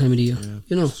watching that time of the year.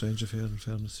 Yeah, strange affair, in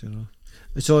fairness,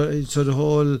 So the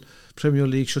whole Premier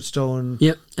League shuts down.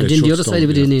 Yeah, and then the other side of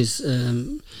it is,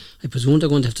 I presume they're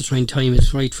going to have to try and time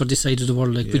it right for this side of the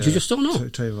world, but you just don't know.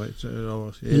 Time right,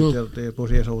 they're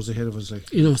about 8 hours ahead of us,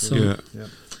 so.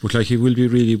 But it will be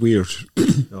really weird.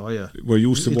 Oh yeah, we're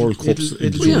used to World Cups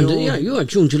in June. You are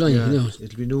June, July.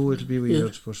 It'll be new. It'll be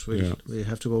weird, but we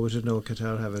have to go with it now.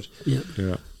 Qatar have it.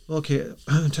 Yeah. Okay,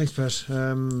 thanks, Pat.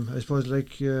 I suppose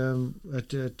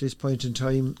at this point in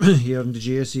time here in the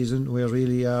GA season, we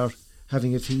really are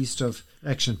having a feast of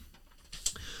action.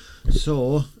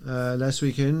 So last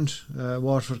weekend,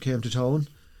 Waterford came to town,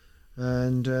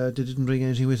 and they didn't bring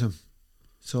anything with them.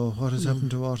 So what has happened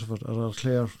to Waterford? Or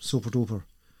Clare super duper?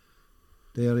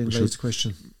 Therein lies the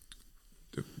question.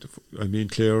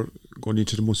 Clare, going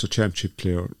into the Munster Championship,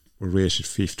 Clare were rated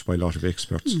 5th by a lot of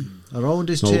experts. Around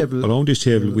this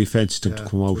table, we fancied them to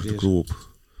come out of the group.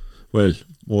 Well,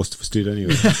 most of us did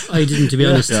anyway. I didn't, to be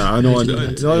honest. Yeah, I know.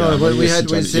 We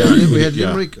had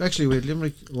Limerick. Actually, we had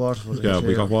Limerick, Waterford. Yeah,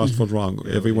 we got Waterford wrong.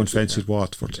 Everyone fancied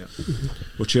Waterford. Yeah.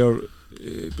 But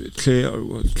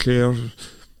Clare.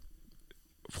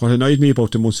 What annoyed me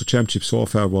about the Munster Championship so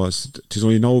far was there's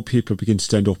only now people begin to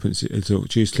stand up and say,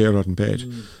 geez, Clare aren't bad.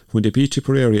 When they beat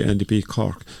Tipperary and they beat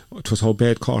Cork, it was how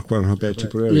bad Cork were and how bad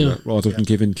Tipperary were, rather than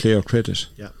giving Clare credit.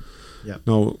 Yeah.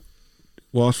 Now,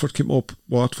 Waterford came up.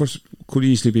 Waterford could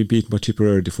easily be beaten by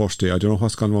Tipperary the first day. I don't know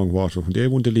what's gone wrong with Waterford. When they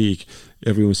won the league,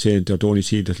 everyone's saying they're the only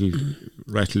team that'll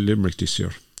rattle Limerick this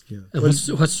year. Yeah.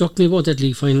 What struck me about that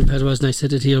league final, Pat, was, and I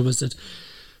said it here, was that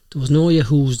there was no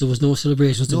yahoos, there was no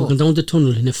celebrations. They were going down the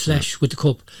tunnel in a flash with the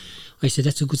cup. I said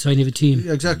that's a good sign of a team.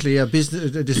 Exactly, yeah.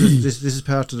 Business. This is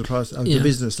part of the process of the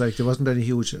business. There wasn't any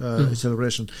huge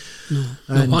celebration. No.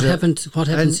 And what happened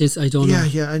since? I don't know.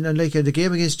 Yeah, and the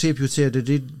game against Tip, you'd say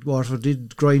Waterford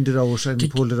did grind it out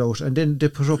and pulled it out, and then they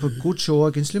put up a good show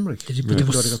against Limerick.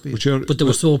 But they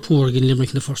were so poor against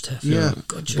Limerick in the first half. Yeah,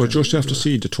 but just after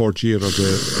seeing the third year of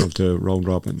the round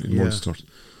robin in Munster.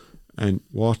 And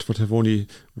Waterford have only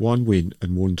one win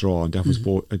and one draw, and that was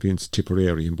both against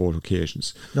Tipperary in both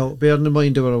occasions. Now, bearing in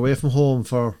mind they were away from home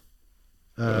for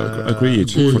agreed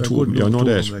for two. I know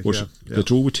that. But they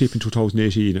drew with Tip in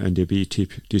 2018, and they beat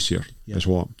Tip this year at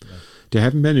home. Yeah. They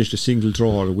haven't managed a single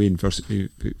draw or a win versus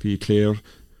Clare,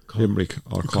 Limerick,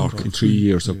 or Cork in 3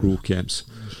 years of group games.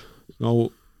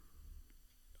 Now,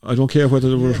 I don't care whether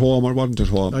they were at home or weren't at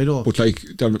home. I know. But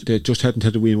they just hadn't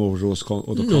had a win over those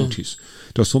other counties.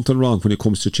 There's something wrong when it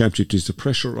comes to championship. Is the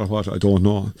pressure or what? I don't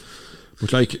know. But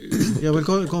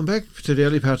going back to the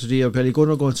early part of the year,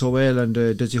 Ballygunner going so well, and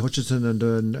Desi Hutchinson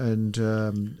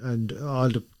and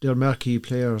all their marquee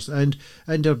players, and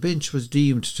their bench was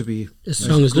deemed to be as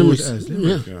strong as Limerick.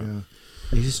 Yeah.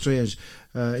 It is strange.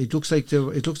 It looks like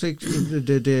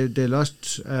they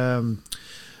lost.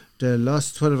 They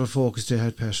lost whatever focus they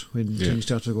had, Pat, when things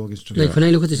started to go against them. When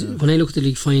I look at this, when I look at the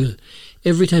league final,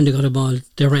 every time they got a ball,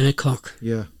 they ran at Cork.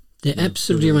 Yeah. They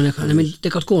absolutely ran at Cork. I mean, they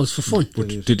got goals for fun. But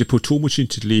did they put too much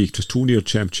into the league? It was too near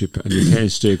championship, and you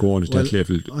can't stay going at that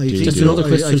level. That's another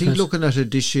question. I think looking at it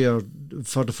this year,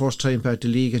 for the first time, Pat, the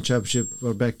league and championship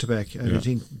were back to back, and I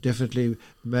think definitely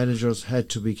managers had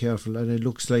to be careful. And it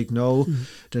looks like now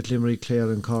that Limerick,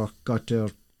 Clare, and Cork got their.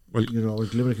 Well,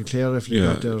 Limerick and Clare definitely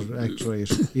got their act right.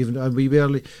 And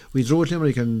we drew with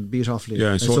Limerick and beat Offaly.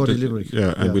 Yeah, and so did Limerick.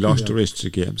 Yeah, and we lost the rest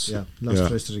of the games. Yeah, lost the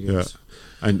rest of the games.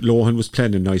 Yeah. And Lohan was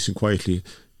planning nice and quietly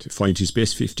to find his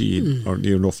best 15 or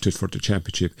near enough for the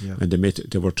championship. Yeah. And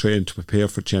they were trained to prepare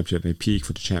for the championship and peak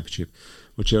for the championship.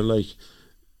 But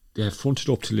they have fronted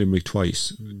up to Limerick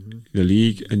twice in the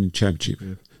league and championship.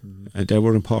 Yeah. And they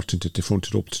were important that they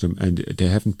fronted up to them, and they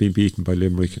haven't been beaten by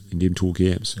Limerick in them 2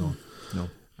 games. No.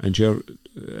 And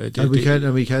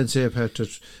we can say, Pat,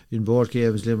 that in both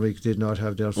games Limerick did not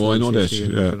have their full I know that.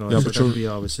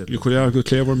 But you could argue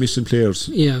Clare were missing players.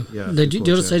 Yeah. The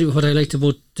other side of what I liked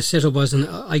about the setup was, and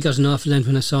I got an awful lot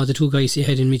when I saw the two guys he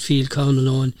had in midfield, Colin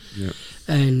Malone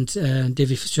and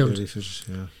Davy Fitzgerald.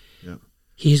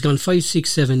 He's gone 5, 6,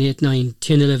 7, 8, 9,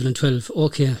 10, 11 and 12.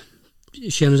 Okay,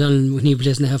 Shane O'Donnell, when he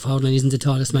plays in the half forward line, isn't the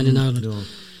tallest man in Ireland. No.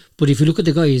 But if you look at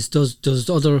the guys, there's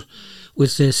other, we'll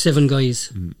say 7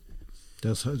 guys.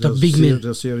 They're big men.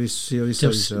 They're serious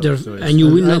and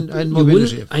you will not,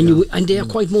 and they are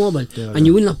quite mobile, and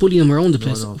you will not bully them around the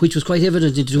place, which was quite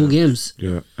evident in the 2 games.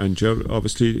 Yeah, and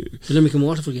obviously the Limerick and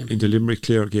Waterford game. In the Limerick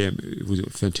Clare game, it was a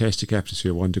fantastic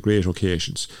atmosphere, one of the great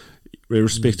occasions.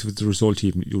 Irrespective of the result,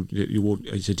 even you would,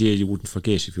 it's a day you wouldn't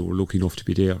forget if you were lucky enough to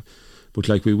be there. But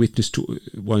like we witnessed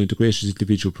one of the greatest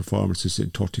individual performances in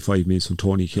 35 minutes from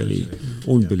Tony Kelly,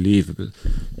 unbelievable.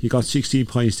 He got 16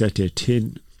 points that day,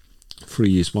 10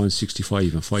 frees,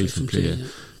 165 and 5 from play.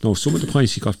 Now some of the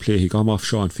points he got he got him off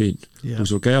Sean Finn,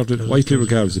 who's widely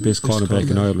regarded as the best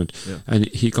cornerback in Ireland, and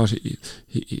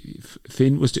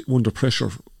Finn was under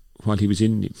pressure while he was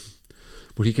in him.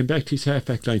 But he came back to his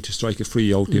half-back line to strike a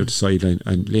free out near the sideline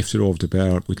and left it over the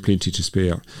bar with plenty to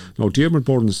spare. Now, Diarmuid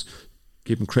Burns,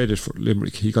 give him credit for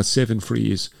Limerick, he got 7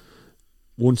 frees,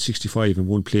 165 and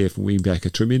 1 play from wing-back, a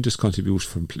tremendous contribution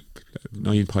from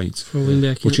 9 points. For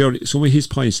wing-back, but some of his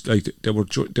points, like they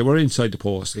were inside the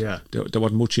post. There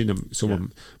wasn't much in them, some of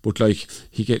them. But like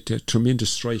he get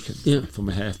tremendous striking from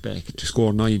a half-back to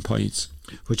score 9 points.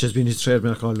 Which has been his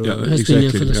trademark all over. Yeah, exactly.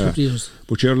 Been for the 50 years.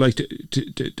 But you're like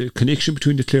the connection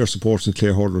between the Clare supporters and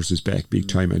Clare hurlers is back big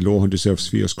time, and Lohan deserves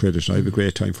fierce credit. I have a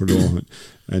great time for Lohan,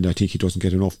 and I think he doesn't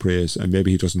get enough praise, and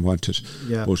maybe he doesn't want it.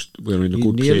 But we're in a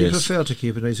good place. He prefer to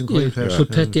keep it nice and quiet.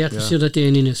 But Pat, the atmosphere that day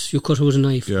in Innis, you cut out a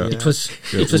knife. It was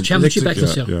championship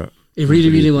atmosphere. It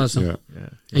really was. And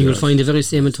you'll find the very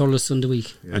same in Thurles on the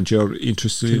week. And you're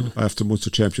interested after Munster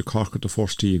Championship, Cork are the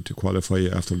first team to qualify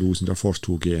after losing their first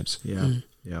 2 games.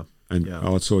 And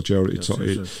also, Jerry, also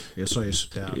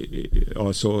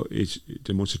it's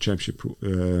the Munster Championship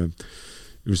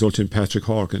resulted in Patrick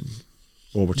Horgan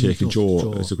overtaking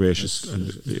Joe as the greatest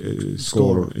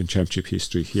scorer in Championship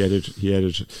history. He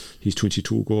added his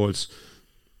 22 goals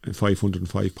and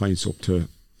 505 points up to.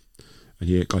 And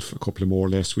he got a couple of more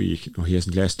last week. No, he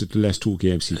hasn't lasted the last 2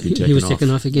 games. He was taken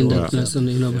off again last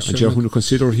Sunday. And when you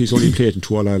consider he's only played in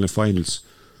 2 All-Ireland finals,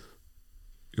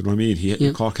 you know what I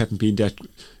mean? Cork hadn't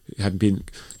been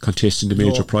contesting the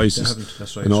major prizes.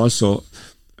 That's right. And also,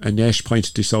 and Nash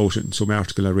pointed this out in some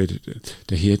article I read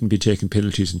that he hadn't been taking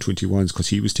penalties in 21s because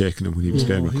he was taking them when he was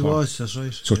playing with Cork. That's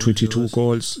right. So 22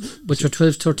 goals. But your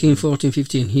 12, 13, 14,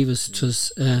 15, it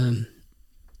was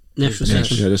Nash was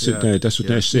that's what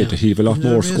Nash said. That he'd have a lot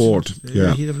more scored.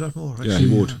 He'd have a lot more. He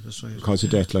would. That's right. Because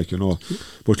of that, like, you know.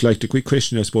 But like the quick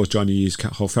question, I suppose, Johnny, is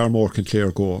how far more can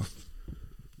Clare go?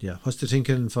 Yeah, what's the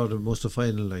thinking for the Munster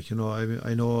final? Like, you know,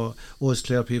 I know us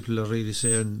Clare people are really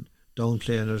saying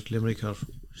downplaying it. Limerick are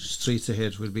streets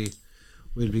ahead. We'll be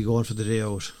going for the day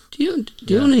out.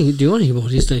 The only thing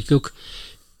about it is, like, look,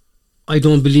 I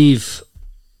don't believe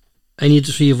any of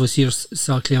the 3 of us here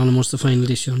saw Clare on the Munster final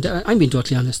this year. I'm being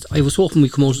totally honest. I was hoping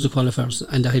we'd come out of the qualifiers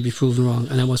and I'd be proven wrong,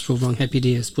 and I was proven wrong. Happy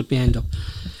days, put my hand up.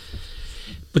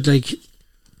 But like,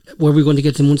 were we going to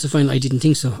get to the Munster final? I didn't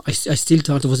think so. I still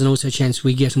thought there was an outside chance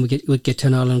we'd get to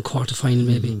an All-Ireland quarter final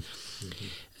maybe.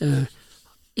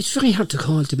 It's very hard to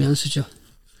call, to be honest with you.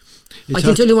 I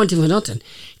can tell you one thing for nothing.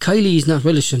 Kylie is not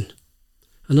relishing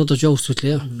another joust with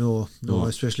Clare. No,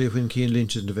 especially when Cian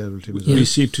Lynch isn't available to him. We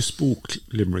seem to spook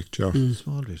Limerick, Jar.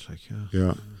 Small bit, like,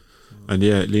 And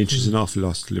Lynch is an awful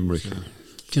loss to Limerick.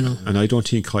 You know. And I don't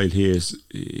think Kyle Hayes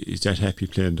is that happy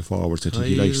playing the forwards. I think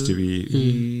he likes to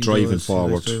be driving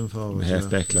forward, half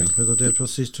back line. Whether they'll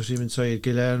persist to him inside,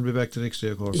 Gillan will be back the next day,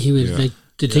 of course. He will. Like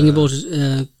the thing about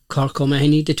Cork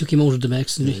O'Mahony, they took him out of the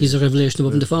backs, and he's a revelation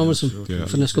above the forwards for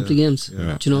the next couple of games.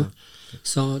 Do you know?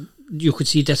 So you could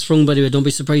see that sprung, by the way. Don't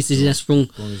be surprised to see that sprung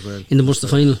in the Munster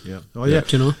final. Do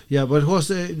you know? Yeah, but what's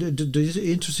the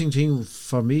interesting thing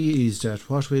for me is that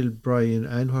what will Brian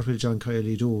and what will John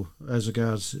Kiley do as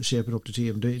regards shaping up the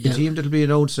team? The team that'll be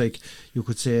announced, like you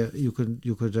could say, you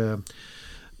could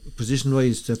position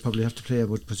wise they probably have to play,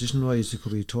 but position wise it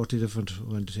could be totally different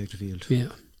when they take the field.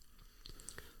 Yeah.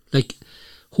 Like,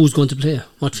 who's going to play?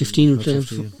 What 15 will play?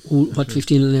 What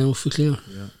 15 will now for Clare?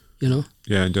 You know?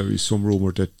 Yeah, and there is some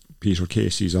rumour that Peter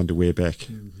Casey's on the way back.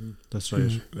 That's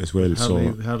right. As well.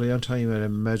 Hardly on time, I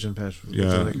imagine, Pat.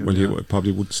 Yeah, he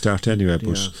probably would start anyway,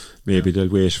 but maybe they'll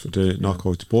wait for the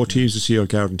knockout. Both teams this year are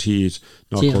guaranteed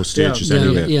knockout stages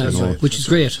anyway. Which is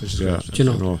great. You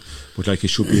know. But like, it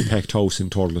should be a packed house in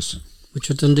Thurles. Which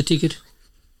are done the ticket.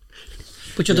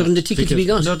 But you're done the ticket to be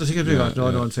got. Not the ticket to be got. No,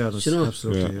 in fairness. You know?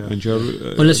 Absolutely, And you're,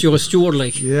 unless you're a steward,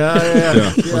 like. Which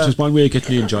is one way of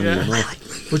getting in, Johnny, you know.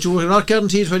 But you are not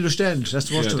guaranteed when you stand. That's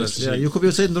the worst of it. Yeah, you could be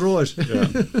outside in the road.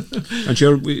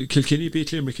 And Kilkenny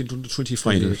beat Limerick in the 20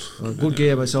 final. Good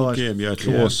game, I saw it. Good game,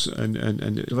 close. And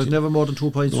there was never more than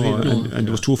 2 points. And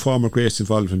there was 2 former greats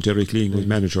involved, and Derek Ling was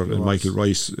manager, and Michael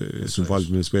Rice is involved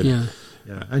in as well.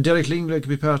 Yeah, and Derek Ling could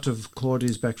be part of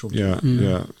Cody's backroom. Yeah,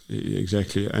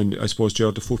 exactly. And I suppose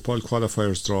the football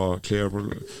qualifiers draw, Clare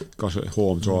got a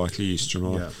home draw at least, you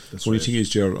know. Funny thing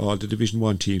is, all the Division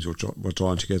 1 teams were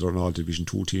drawn together, and all the Division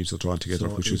 2 teams were drawn together,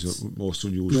 which is most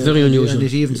unusual. Very unusual. And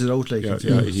it evens it out, like.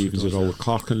 It evens it out.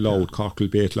 Cork and Louth, Cork will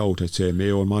beat Louth, I'd say.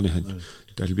 Mayo and Monaghan.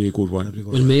 That'll be a good one.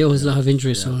 Well, Mayo has a lot of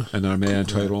injuries, so. And Armagh and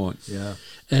Tyrone.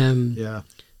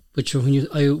 But sure, when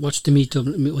I watched the Meet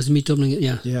Dublin, was it Meet Dublin?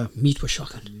 Yeah. Meet was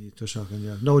shocking.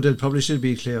 No, they probably should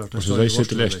be clear. As I said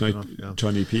the last night,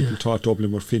 Johnny, people thought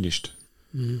Dublin were finished.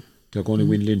 They're going to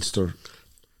win Leinster,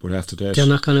 but after that, they're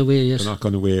not going to win yet. They're not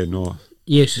going to win, no.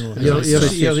 Yes.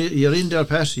 You're in there,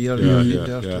 Pat. You're in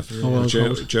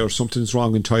there. Something's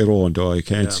wrong in Tyrone, though. I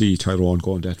can't see Tyrone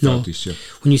going that far this year.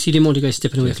 When you see the amount of guys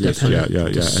stepping away from that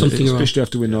penalty, there's something wrong. Especially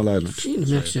after winning All-Ireland.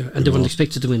 Next year. And they weren't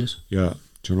expected to win it. Yeah,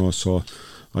 you know, so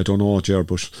I don't know, Ger,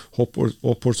 but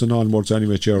upwards and onwards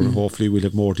anyway, Ger. Hopefully we'll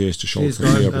have more days to show for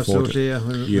the year before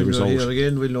the year is out. Here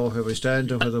again, we'll know where we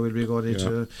stand and whether we'll be going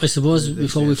into. I suppose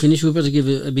before we finish, we better give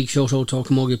a big shout out to our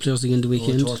Camogie players again the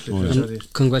weekend.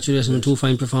 And congratulations on 2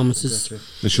 fine performances.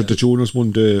 And should the juniors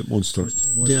won the Munster? In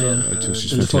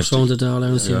the first round of the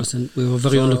All-Ireland series, and we were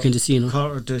very unlucky to see.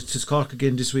 It's Cork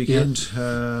again this weekend,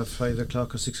 5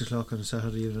 o'clock or 6 o'clock on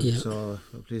Saturday evening. So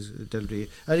please, they'll be.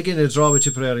 And again, a draw with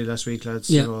Tipperary last week, lads.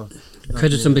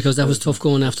 Credit them, because that was tough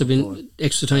going after being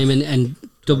extra time and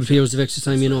double periods of extra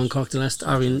time, you know, in Cork the last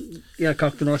Cork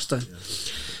the North time.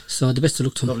 So the best of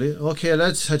luck to them. Lovely. Okay,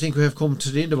 lads, I think we have come to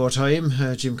the end of our time.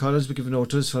 Jim Collins will give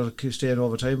notice for staying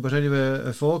over time. But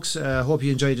anyway, folks, I hope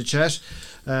you enjoyed the chat.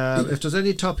 If there's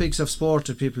any topics of sport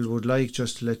that people would like,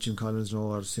 just let Jim Collins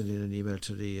know or send in an email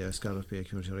to the Scarlet Bay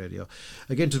Community Radio.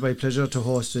 Again, it was my pleasure to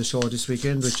host the show this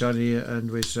weekend with Johnny and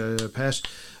with Pat.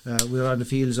 We were on the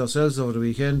fields ourselves over the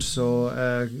weekend, so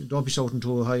don't be shouting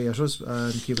too high at us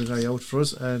and keep an eye out for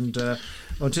us. And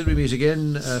until we meet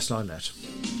again, slán leat.